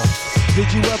meth bomb.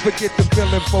 Did you ever get the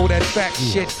feeling for that fat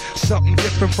shit? Something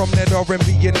different from that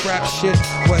R&B and rap shit.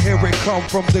 Well, here it come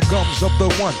from the gums of the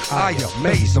one. I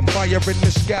amaze 'em. Fire in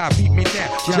the sky, beat me now.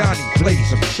 Johnny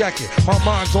Blaze 'em. Check it. My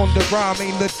mind's on the rhyme,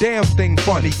 ain't the damn thing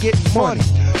funny. Getting money.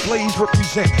 Blaze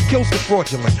represent, kills the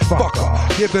fraudulent. Fucker,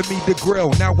 giving me the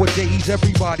grill. Nowadays,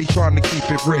 everybody trying to keep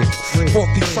it real.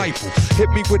 Fourth disciple, hit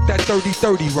me with that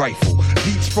 30-30 rifle.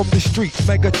 Beats from the streets,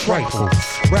 mega trifle.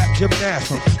 Rap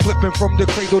gymnastics, flipping from the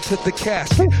cradle to the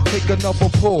casket. Take another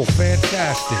pull,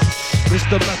 fantastic. It's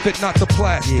the method, not the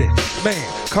plastic. Man,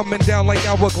 coming down like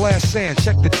hourglass sand.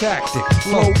 Check the tactic.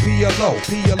 Flow, PLO.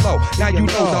 Now you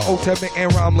know the ultimate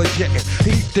and rhyme legit.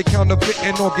 Heat the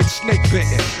counterfeiting or get snake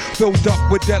bitten. Filled up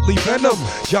with deadly venom.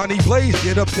 Johnny Blaze,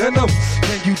 get up in 'em.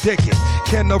 Can you dig it?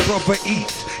 Can a brother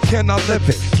eat? Can I live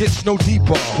it? Gets no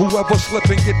deeper. Whoever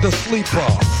slipping get the sleeper.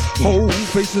 Whole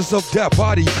faces of death,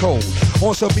 body cold.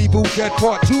 On some evil dead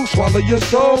part 2, swallow your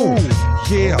soul.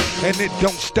 Yeah, and it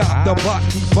don't stop. The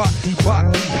body, hot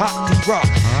rock.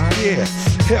 Yeah,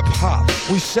 hip hop.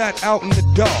 We sat out in the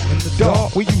dark.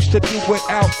 We used to do it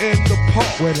out in the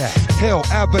park. Where that? Hell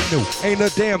Avenue, ain't a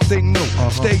damn thing new.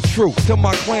 Stay true to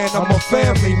my clan, I'm a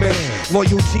family man.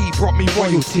 Loyalty brought me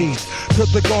royalties. To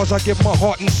the gods I give my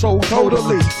heart and soul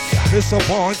totally. It's a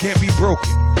bond, can't be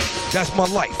broken. That's my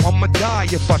life. I'ma die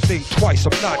if I think twice.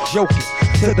 I'm not joking.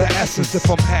 To the essence if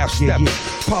I'm half-stepping.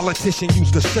 Politician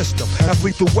use the system as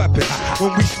lethal weapons.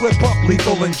 When we slip up,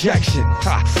 lethal injection.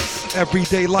 Ha!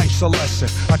 Everyday life's a lesson.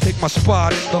 I take my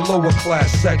spot in the lower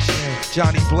class section.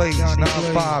 Johnny Blaze,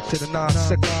 9-5 to the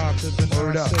 9-6.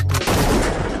 Word up.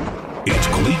 It's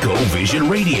ClicoVision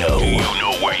Radio. You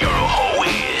know where your hoe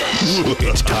is.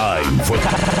 It's time for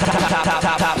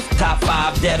Top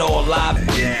 5 dead or alive.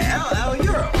 Yeah, L,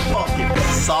 you're a fucking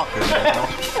sucker, man.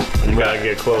 You gotta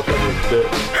get close to this shit.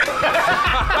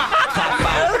 Top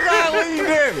 5. What you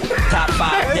did? Top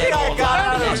 5 dead or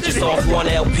alive. That's just off one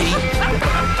LP.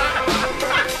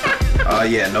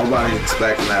 Yeah, nobody's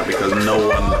expecting that because no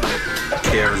one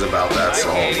cares about that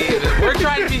song. We're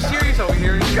trying to be serious over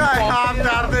here. Guy hopped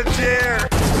out of the chair.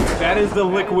 That is the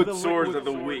liquid swords of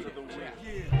the week.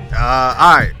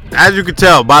 Alright, as you can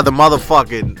tell by the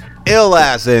motherfucking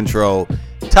ill-ass intro,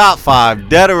 top 5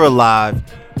 dead or alive.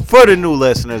 For the new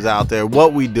listeners out there,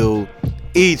 what we do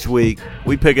each week,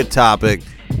 we pick a topic,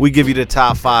 we give you the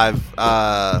top 5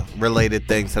 related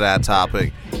things to that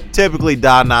topic. Typically,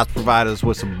 Don Knotts provides us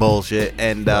with some bullshit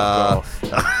and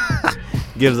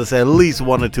gives us at least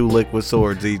 1 or 2 liquid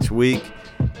swords each week.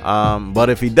 But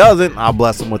if he doesn't, I'll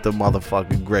bless him with a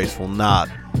motherfucking graceful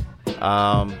nod.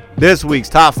 This week's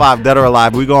top 5 dead or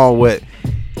alive, we going with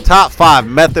top 5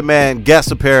 Method Man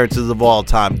guest appearances of all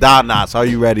time. Don Knotts, are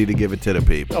you ready to give it to the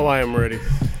people? Oh, I am ready.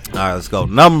 All right, let's go.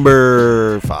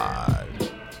 Number 5.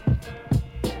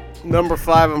 Number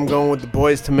 5, I'm going with the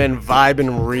Boyz II Men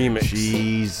Vibin' Remix.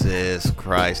 Jesus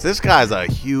Christ. This guy's a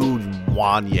huge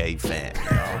Wanye fan,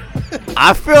 yo.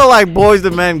 I feel like Boyz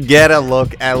II Men get a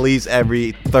look at least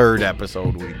every 3rd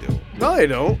episode we do. No, they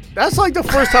don't. That's like the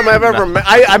first time I've ever met.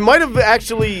 I might have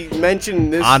actually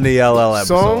mentioned this on the LL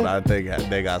episode. song. I think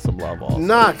they got some love also.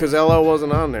 Nah, because LL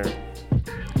wasn't on there.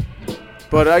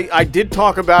 But I did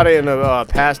talk about it in a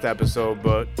past episode,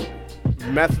 but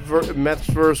Meth's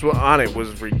verse on it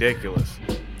was ridiculous.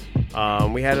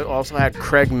 We also had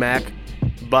Craig Mack,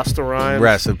 Busta Rhymes.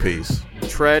 Rest in peace.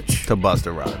 Tretch. To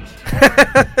Busta Rhymes.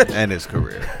 And his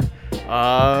career.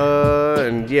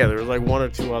 And yeah, there was like 1 or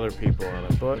 2 other people on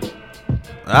it, but...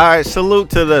 Alright, salute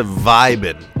to the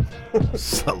vibin'.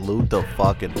 Salute the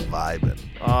fucking vibin'.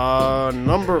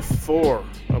 Number 4,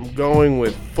 I'm going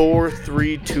with 4,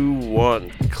 3, 2, 1.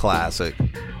 Classic.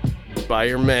 By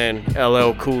your man,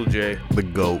 LL Cool J. The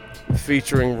GOAT.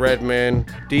 Featuring Redman,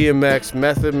 DMX,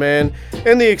 Method Man,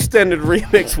 and the extended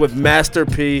remix with Master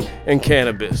P and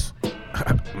Cannabis.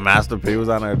 Master P was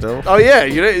on there too? Oh yeah,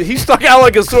 he stuck out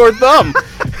like a sore thumb.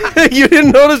 You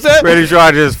didn't notice that? Pretty sure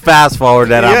I just fast forward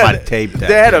that on my tape deck.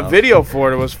 They had a video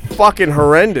for it. It was fucking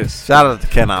horrendous. Shout out to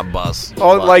Cannot Bus.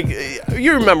 Oh, like,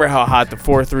 you remember how hot the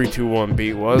 4, 3, 2, 1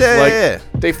 beat was? Yeah, like, yeah.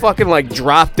 They fucking like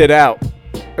dropped it out.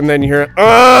 And then you hear, and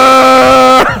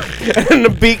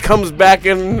the beat comes back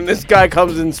in, and this guy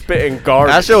comes in spitting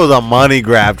garbage. That shit was a money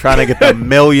grab, trying to get the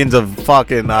millions of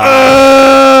fucking,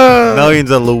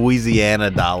 millions of Louisiana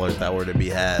dollars that were to be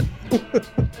had.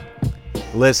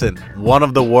 Listen, one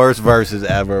of the worst verses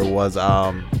ever was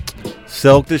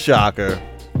Silk the Shocker,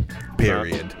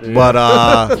 period. Yeah.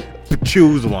 But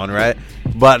choose one, right?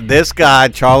 But this guy,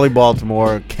 Charlie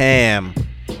Baltimore, Cam,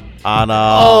 on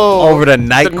over the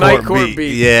Night Court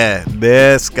beat. Yeah,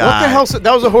 this guy. What the hell?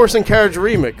 That was a Horse and Carriage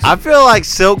remix. I feel like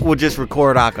Silk would just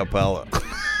record a cappella.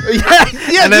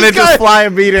 yeah, and then it just fly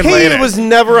and beat in later. He was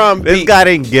never on beat. This guy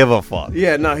didn't give a fuck.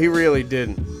 Yeah, no, he really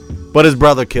didn't. But his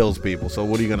brother kills people, so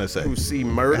what are you going to say? Who see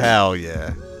murder? Hell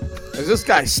yeah. Is this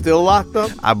guy still locked up?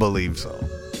 I believe so.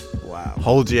 Wow.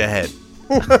 Hold your head.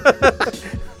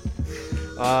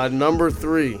 Number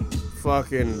 3,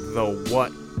 fucking The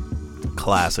What?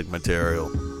 Classic material.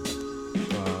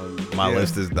 My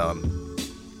list is done.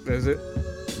 Is it?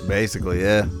 Basically,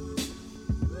 yeah.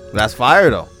 That's fire,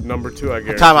 though. Number 2, I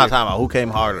guarantee. Time out. Who came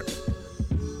harder?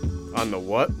 On The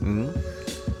What? Mm-hmm.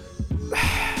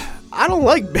 I don't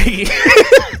like Biggie.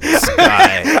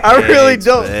 I really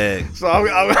don't. Big. So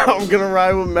I'm going to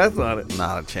ride with Meth on it.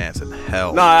 Not a chance in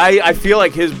hell. No, I feel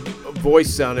like his voice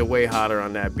sounded way hotter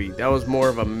on that beat. That was more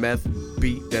of a Meth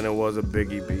beat than it was a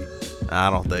Biggie beat. I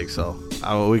don't think so.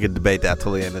 We could debate that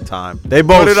till the end of time. They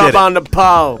both put it up on the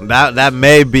poll. That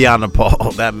may be on the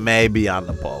poll. That may be on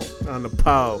the poll. On the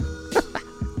poll.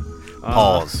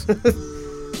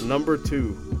 Pause. Number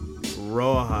 2,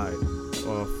 Rawhide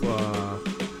off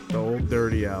the Old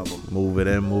Dirty album. Move it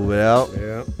in, move it out.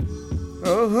 Yeah.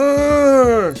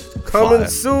 Coming Fire.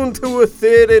 soon to a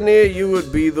theater near you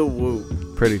would be the Woo.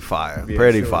 Pretty fire. Yeah,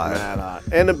 Pretty shit was fire. Mad hot.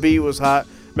 And the beat was hot.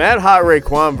 Mad hot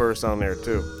Raekwon verse on there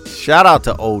too. Shout out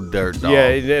to Old Dirt, dog. Yeah,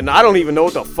 and I don't even know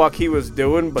what the fuck he was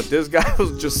doing, but this guy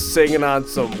was just singing on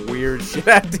some weird shit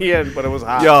at the end, but it was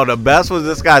hot. Yo, the best was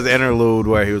this guy's interlude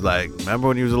where he was like, remember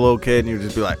when you was a little kid and you would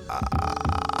just be like,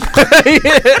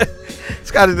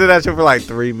 This guy just did that shit for like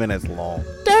 3 minutes long.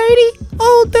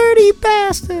 Old dirty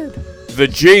bastard. The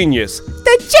genius.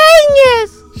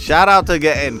 Shout out to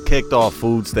getting kicked off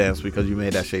food stamps because you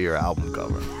made that shit your album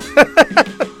cover.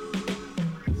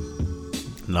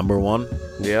 Number 1.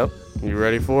 Yep. You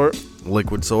ready for it?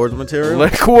 Liquid Swords material.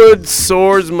 Liquid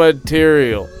Swords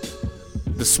material.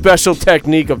 The special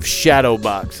technique of shadow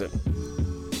boxing.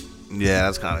 Yeah,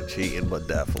 that's kind of cheating, but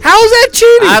definitely. How is that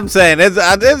cheating? I'm saying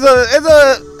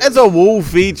it's a Wu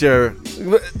feature.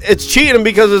 It's cheating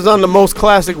because it's on the most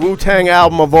classic Wu-Tang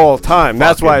album of all time.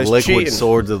 That's why it's Liquid cheating.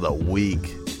 Swords of the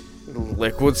Week.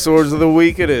 Liquid Swords of the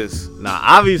Week it is. Now,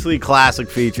 obviously, classic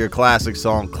feature, classic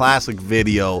song, classic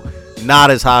video.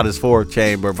 Not as hot as Fourth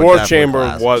Chamber, but Fourth Chamber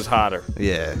classic. was hotter.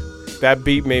 Yeah. That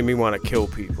beat made me want to kill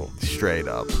people. Straight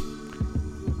up.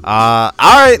 All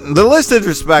right, the list is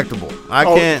respectable. I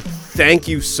can't. Thank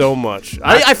you so much.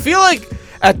 I feel like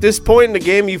At this point in the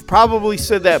game, you've probably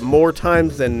said that more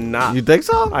times than not. You think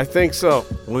so? I think so.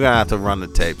 We're gonna have to run the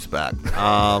tapes back,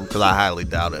 because I highly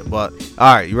doubt it. But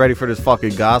all right, you ready for this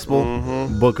fucking gospel?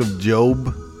 Book of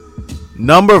Job,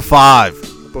 number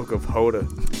 5. Book of Hoda.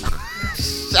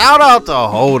 Shout out to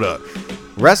Hoda.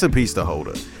 Rest in peace to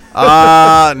Hoda.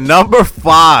 Number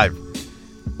 5.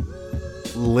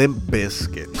 Limp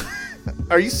Bizkit.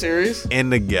 Are you serious?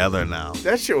 In Together Now.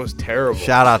 That shit was terrible.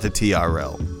 Shout out to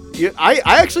TRL. Yeah, I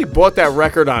actually bought that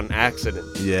record on accident.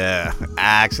 Yeah,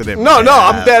 accident. No,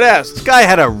 I'm dead ass. This guy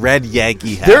had a red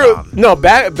Yankee hat on. No,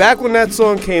 back when that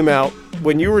song came out,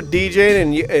 when you were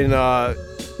DJing and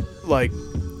like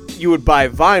you would buy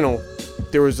vinyl,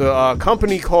 there was a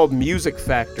company called Music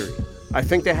Factory. I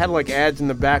think they had like ads in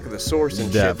the back of the Source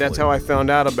and shit. That's how I found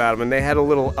out about them. And they had a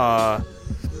little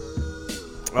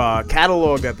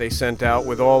catalog that they sent out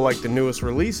with all like the newest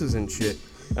releases and shit.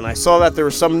 And I saw that there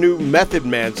was some new Method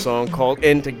Man song called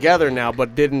In Together Now,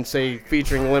 but didn't say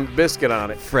featuring Limp Bizkit on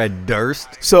it. Fred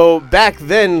Durst. So back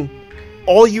then,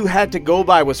 all you had to go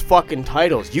by was fucking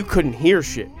titles. You couldn't hear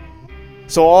shit.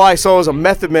 So all I saw was a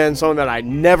Method Man song that I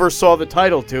never saw the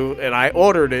title to, and I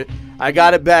ordered it. I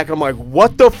got it back. I'm like,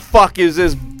 what the fuck is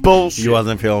this bullshit? You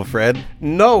wasn't feeling Fred?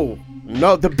 No,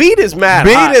 the beat is mad.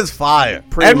 Beat is fire.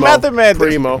 Primo, and Method Man.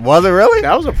 Primo. Was it really?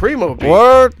 That was a Primo beat.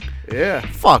 Word? Yeah.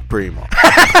 Fuck Primo.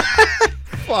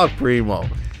 Fuck Primo. All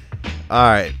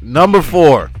right. Number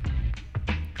 4.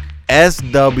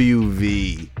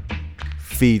 SWV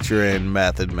featuring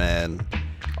Method Man.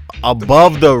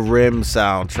 Above the Rim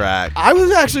soundtrack. I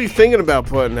was actually thinking about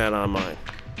putting that on mine.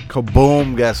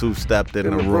 Kaboom, guess who stepped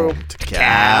in the room?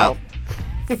 Cal.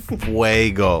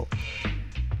 Fuego.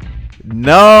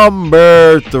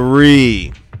 Number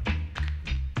 3.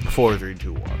 4, 3,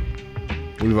 2, 1.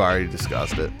 We've already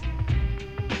discussed it.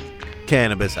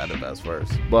 Cannabis had the best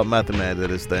verse, but Method Man did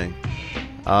his thing.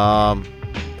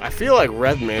 I feel like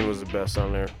Redman was the best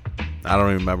on there. I don't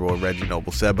even remember what Reggie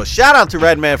Noble said, but shout out to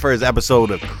Redman for his episode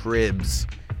of Cribs.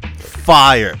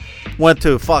 Fire. Went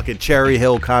to fucking Cherry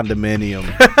Hill condominium.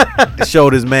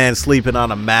 Showed his man sleeping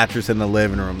on a mattress in the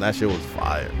living room. That shit was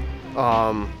fire.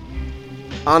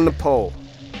 On the poll,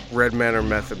 Redman or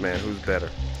Method Man, who's better?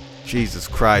 Jesus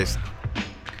Christ.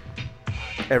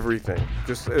 Everything.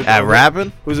 Just at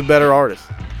rapping? Who's a better artist?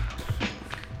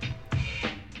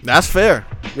 That's fair.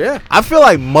 Yeah. I feel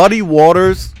like Muddy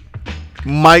Waters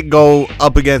might go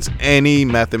up against any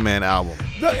Method Man album.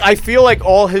 I feel like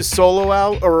all his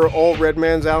solo or all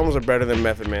Redman's albums are better than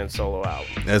Method Man's solo album.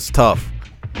 It's tough.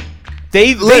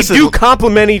 They do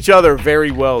complement each other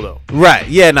very well, though. Right.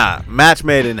 Yeah, nah. Match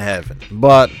made in heaven.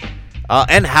 But,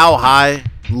 and How High,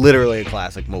 literally a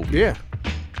classic movie. Yeah.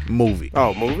 Movie.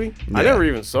 Oh, movie? Yeah. I never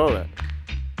even saw that.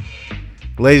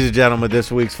 Ladies and gentlemen, this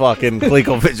week's fucking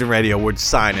ColecoVision Radio, we're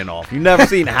signing off. You never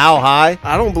seen How High?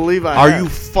 I don't believe I Are have. you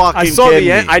fucking I saw kidding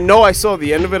the end. me? I know I saw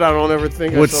the end of it. I don't ever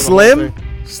think With I saw Slim? the whole thing.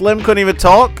 Slim couldn't even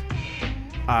talk?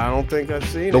 I don't think I've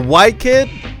seen The it. white kid?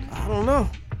 I don't know.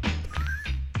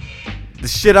 The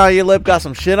shit on your lip got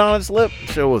some shit on its lip.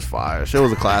 Shit was fire. Shit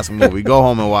was a classic movie. Go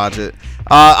home and watch it.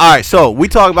 All right, so we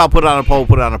talk about put on a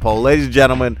poll. Ladies and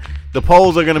gentlemen, the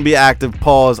polls are going to be active.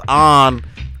 Pause on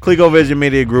ColecoVision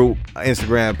Media Group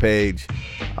Instagram page.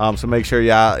 So make sure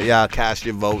y'all cast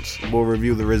your votes. We'll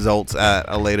review the results at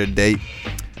a later date.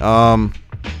 All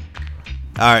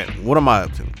right, what am I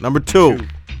up to? Number 2.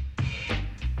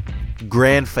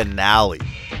 Grand Finale.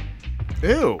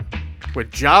 Ew.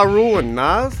 With Ja Rule and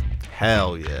Nas?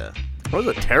 Hell yeah. That was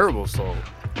a terrible song.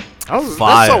 That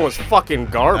Fire. song was fucking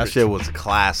garbage. That shit was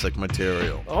classic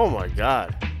material. Oh my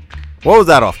god. What was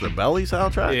that off the Belly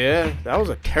soundtrack? Yeah, that was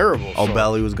a terrible Oh, song.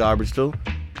 Belly was garbage too?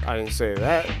 I didn't say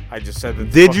that. I just said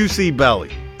that. Did you see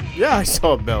Belly? Yeah, I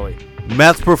saw Belly.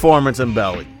 Meth's performance in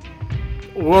Belly.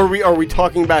 Are we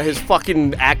talking about his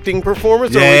fucking acting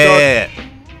performance? Yeah.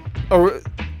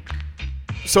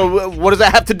 So what does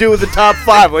that have to do with the top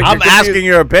 5? Like, I'm asking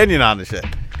your opinion on the shit.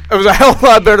 It was a hell of a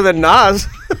lot better than Nas.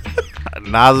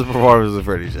 Nas' performance was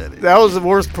pretty shitty. That was the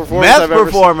worst performance Meth's I've ever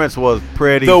performance was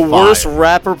pretty The fire. worst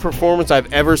rapper performance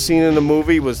I've ever seen in a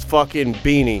movie was fucking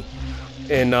Beanie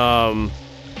in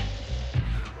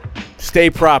Stay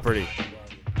Property.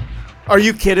 Are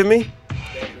you kidding me?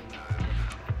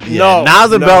 Yeah, No.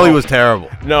 Nas and no. Belly was terrible.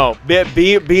 No.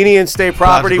 Beanie and Stay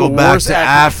Property Go were back worst to acting.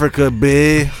 Africa,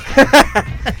 B.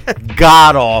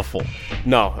 God awful.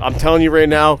 No, I'm telling you right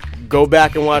now, go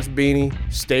back and watch Beanie,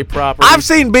 Stay Property. I've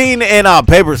seen Bean in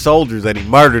Paper Soldiers and he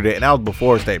murdered it, and that was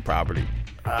before State Property.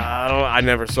 I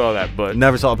never saw that, but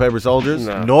Never saw Paper Soldiers?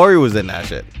 No. Nori was in that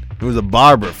shit. He was a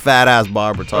barber, fat ass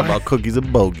barber, talking about cookies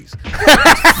and bogeys.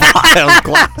 That was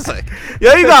classic.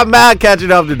 Yo, you got mad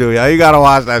catching up to do, yo. You gotta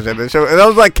watch that shit. That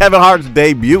was like Kevin Hart's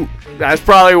debut. That's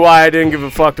probably why I didn't give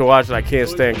a fuck to watch it. I can't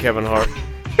stand Kevin Hart.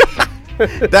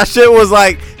 That shit was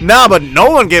like, nah, but no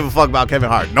one gave a fuck about Kevin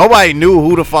Hart. Nobody knew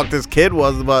who the fuck this kid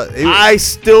was, but I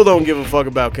still don't give a fuck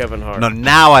about Kevin Hart. No,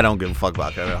 now I don't give a fuck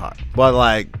about Kevin Hart. But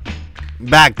like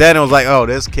back then, it was like, oh,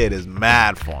 this kid is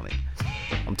mad funny.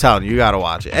 I'm telling you, you gotta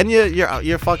watch it, and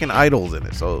you're fucking idols in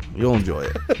it, so you'll enjoy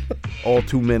it. All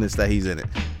 2 minutes that he's in it.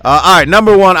 All right,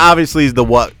 number one obviously is The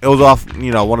What. It was off,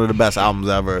 one of the best albums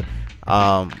ever.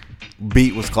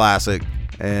 Beat was classic.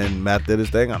 And Meth did his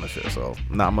thing on the shit, so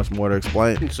not much more to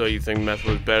explain. So you think Meth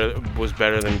was better than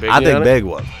Biggie? I think Big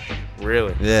was.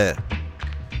 Really? Yeah.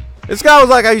 This guy was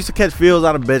like, I used to catch fields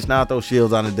on a bitch, now I throw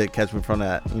shields on a dick, catch me from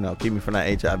that, keep me from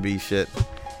that HIV shit.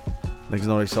 Niggas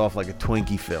know they soft like a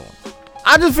Twinkie feeling.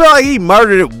 I just feel like he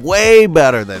murdered it way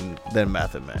better than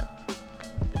Method Man.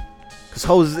 Cause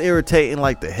hoes is irritating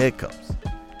like the hiccups.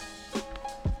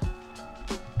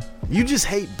 You just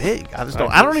hate Big. I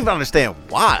don't even understand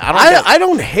why. I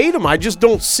don't hate him. I just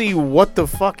don't see what the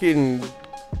fucking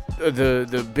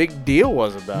the big deal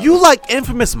was about. You like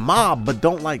Infamous Mob, but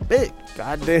don't like Big.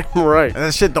 Goddamn right. And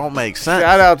that shit don't make sense.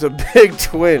 Shout out to Big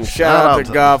Twin. Shout out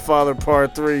to Godfather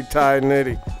Part 3, Ty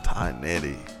Nitty. Ty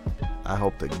Nitty. I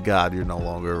hope to God you're no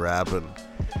longer rapping.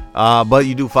 But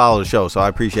you do follow the show, so I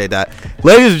appreciate that.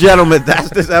 Ladies and gentlemen, that's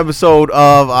this episode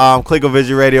of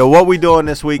ColecoVision Radio. What we doing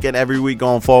this week and every week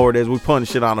going forward is we putting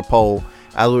shit on a poll,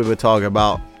 as we've been talking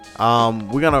about.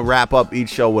 We're going to wrap up each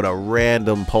show with a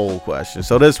random poll question.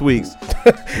 So this week's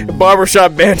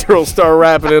Barbershop Banter will start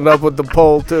wrapping it up with the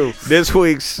poll, too. This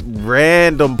week's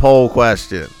random poll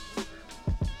question.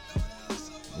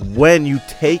 When you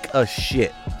take a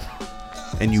shit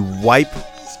and you wipe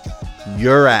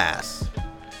your ass,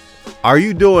 are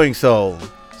you doing so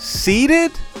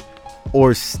seated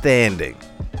or standing?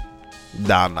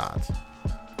 Don nods.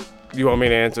 You want me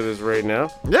to answer this right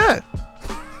now? Yeah.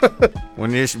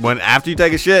 when after you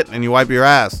take a shit and you wipe your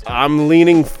ass. I'm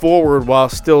leaning forward while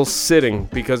still sitting,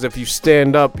 because if you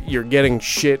stand up, you're getting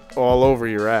shit all over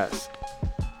your ass.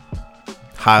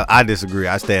 I disagree.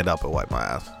 I stand up and wipe my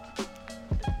ass.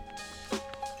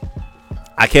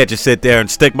 I can't just sit there and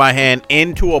stick my hand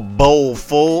into a bowl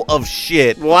full of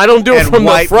shit. Well, I don't do it from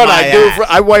the front.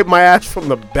 I wipe my ass from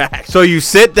the back. So you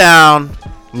sit down,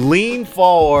 lean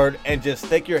forward, and just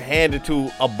stick your hand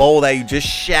into a bowl that you just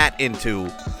shat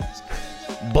into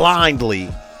blindly,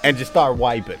 and just start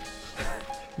wiping.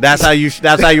 That's how you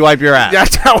wipe your ass.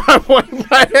 That's how I wipe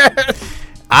my ass.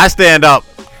 I stand up.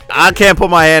 I can't put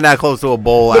my hand that close to a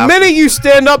bowl. The minute you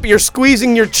stand up, you're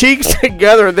squeezing your cheeks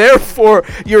together. Therefore,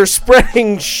 you're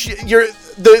spreading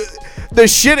the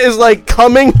shit is like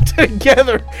coming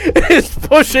together. It's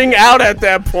pushing out at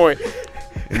that point.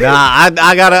 Nah,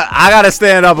 I gotta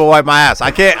stand up and wipe my ass.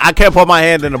 I can't put my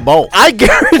hand in a bowl. I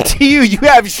guarantee you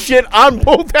have shit on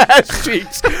both ass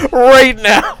cheeks right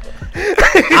now.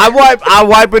 I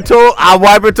wipe it till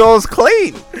it's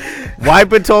clean.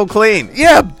 Wipe it till clean.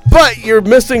 Yeah, but you're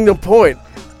missing the point.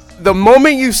 The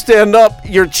moment you stand up,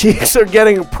 your cheeks are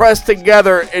getting pressed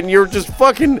together, and you're just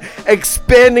fucking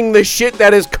expanding the shit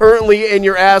that is currently in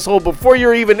your asshole before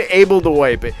you're even able to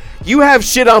wipe it. You have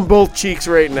shit on both cheeks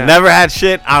right now. Never had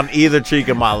shit on either cheek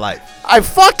in my life. I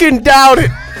fucking doubt it.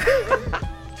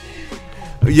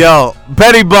 Yo,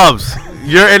 Petty Bumps,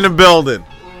 you're in the building.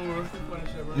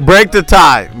 Break the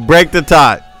tie. Break the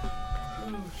tie.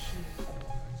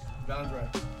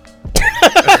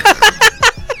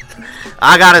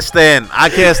 I gotta stand. I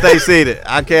can't stay seated. Listen,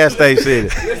 I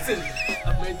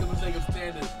made the mistake of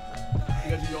standing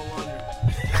because you don't laundry.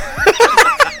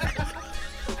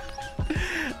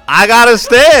 I gotta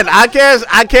stand. I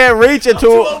can't reach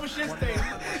into.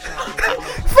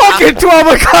 Fucking 12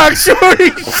 o'clock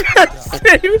shorty shit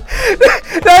stain.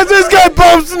 That's this guy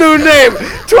Bump's new name.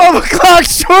 12 o'clock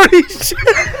shorty shit.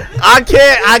 I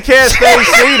can't stay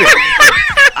seated.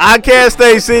 I can't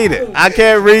stay seated. I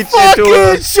can't reach into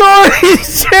it. Shorty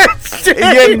shit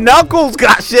stain. Your knuckles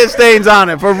got shit stains on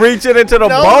it for reaching into the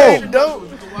bowl. They don't.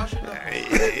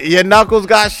 Your knuckles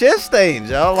got shit stains,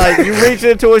 yo. Like you reach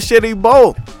into a shitty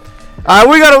bowl. All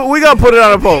right, we gotta put it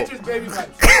on a poll.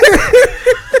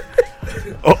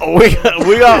 We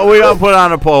gotta put it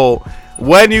on a poll.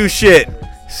 When you shit,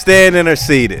 standing or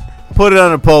seated? Put it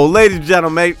on a poll, ladies and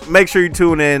gentlemen. Make sure you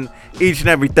tune in each and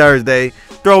every Thursday.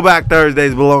 Throwback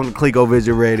Thursdays belong to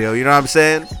ColecoVision Radio. You know what I'm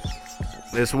saying?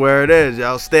 This is where it is,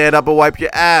 yo. Stand up and wipe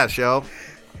your ass, yo.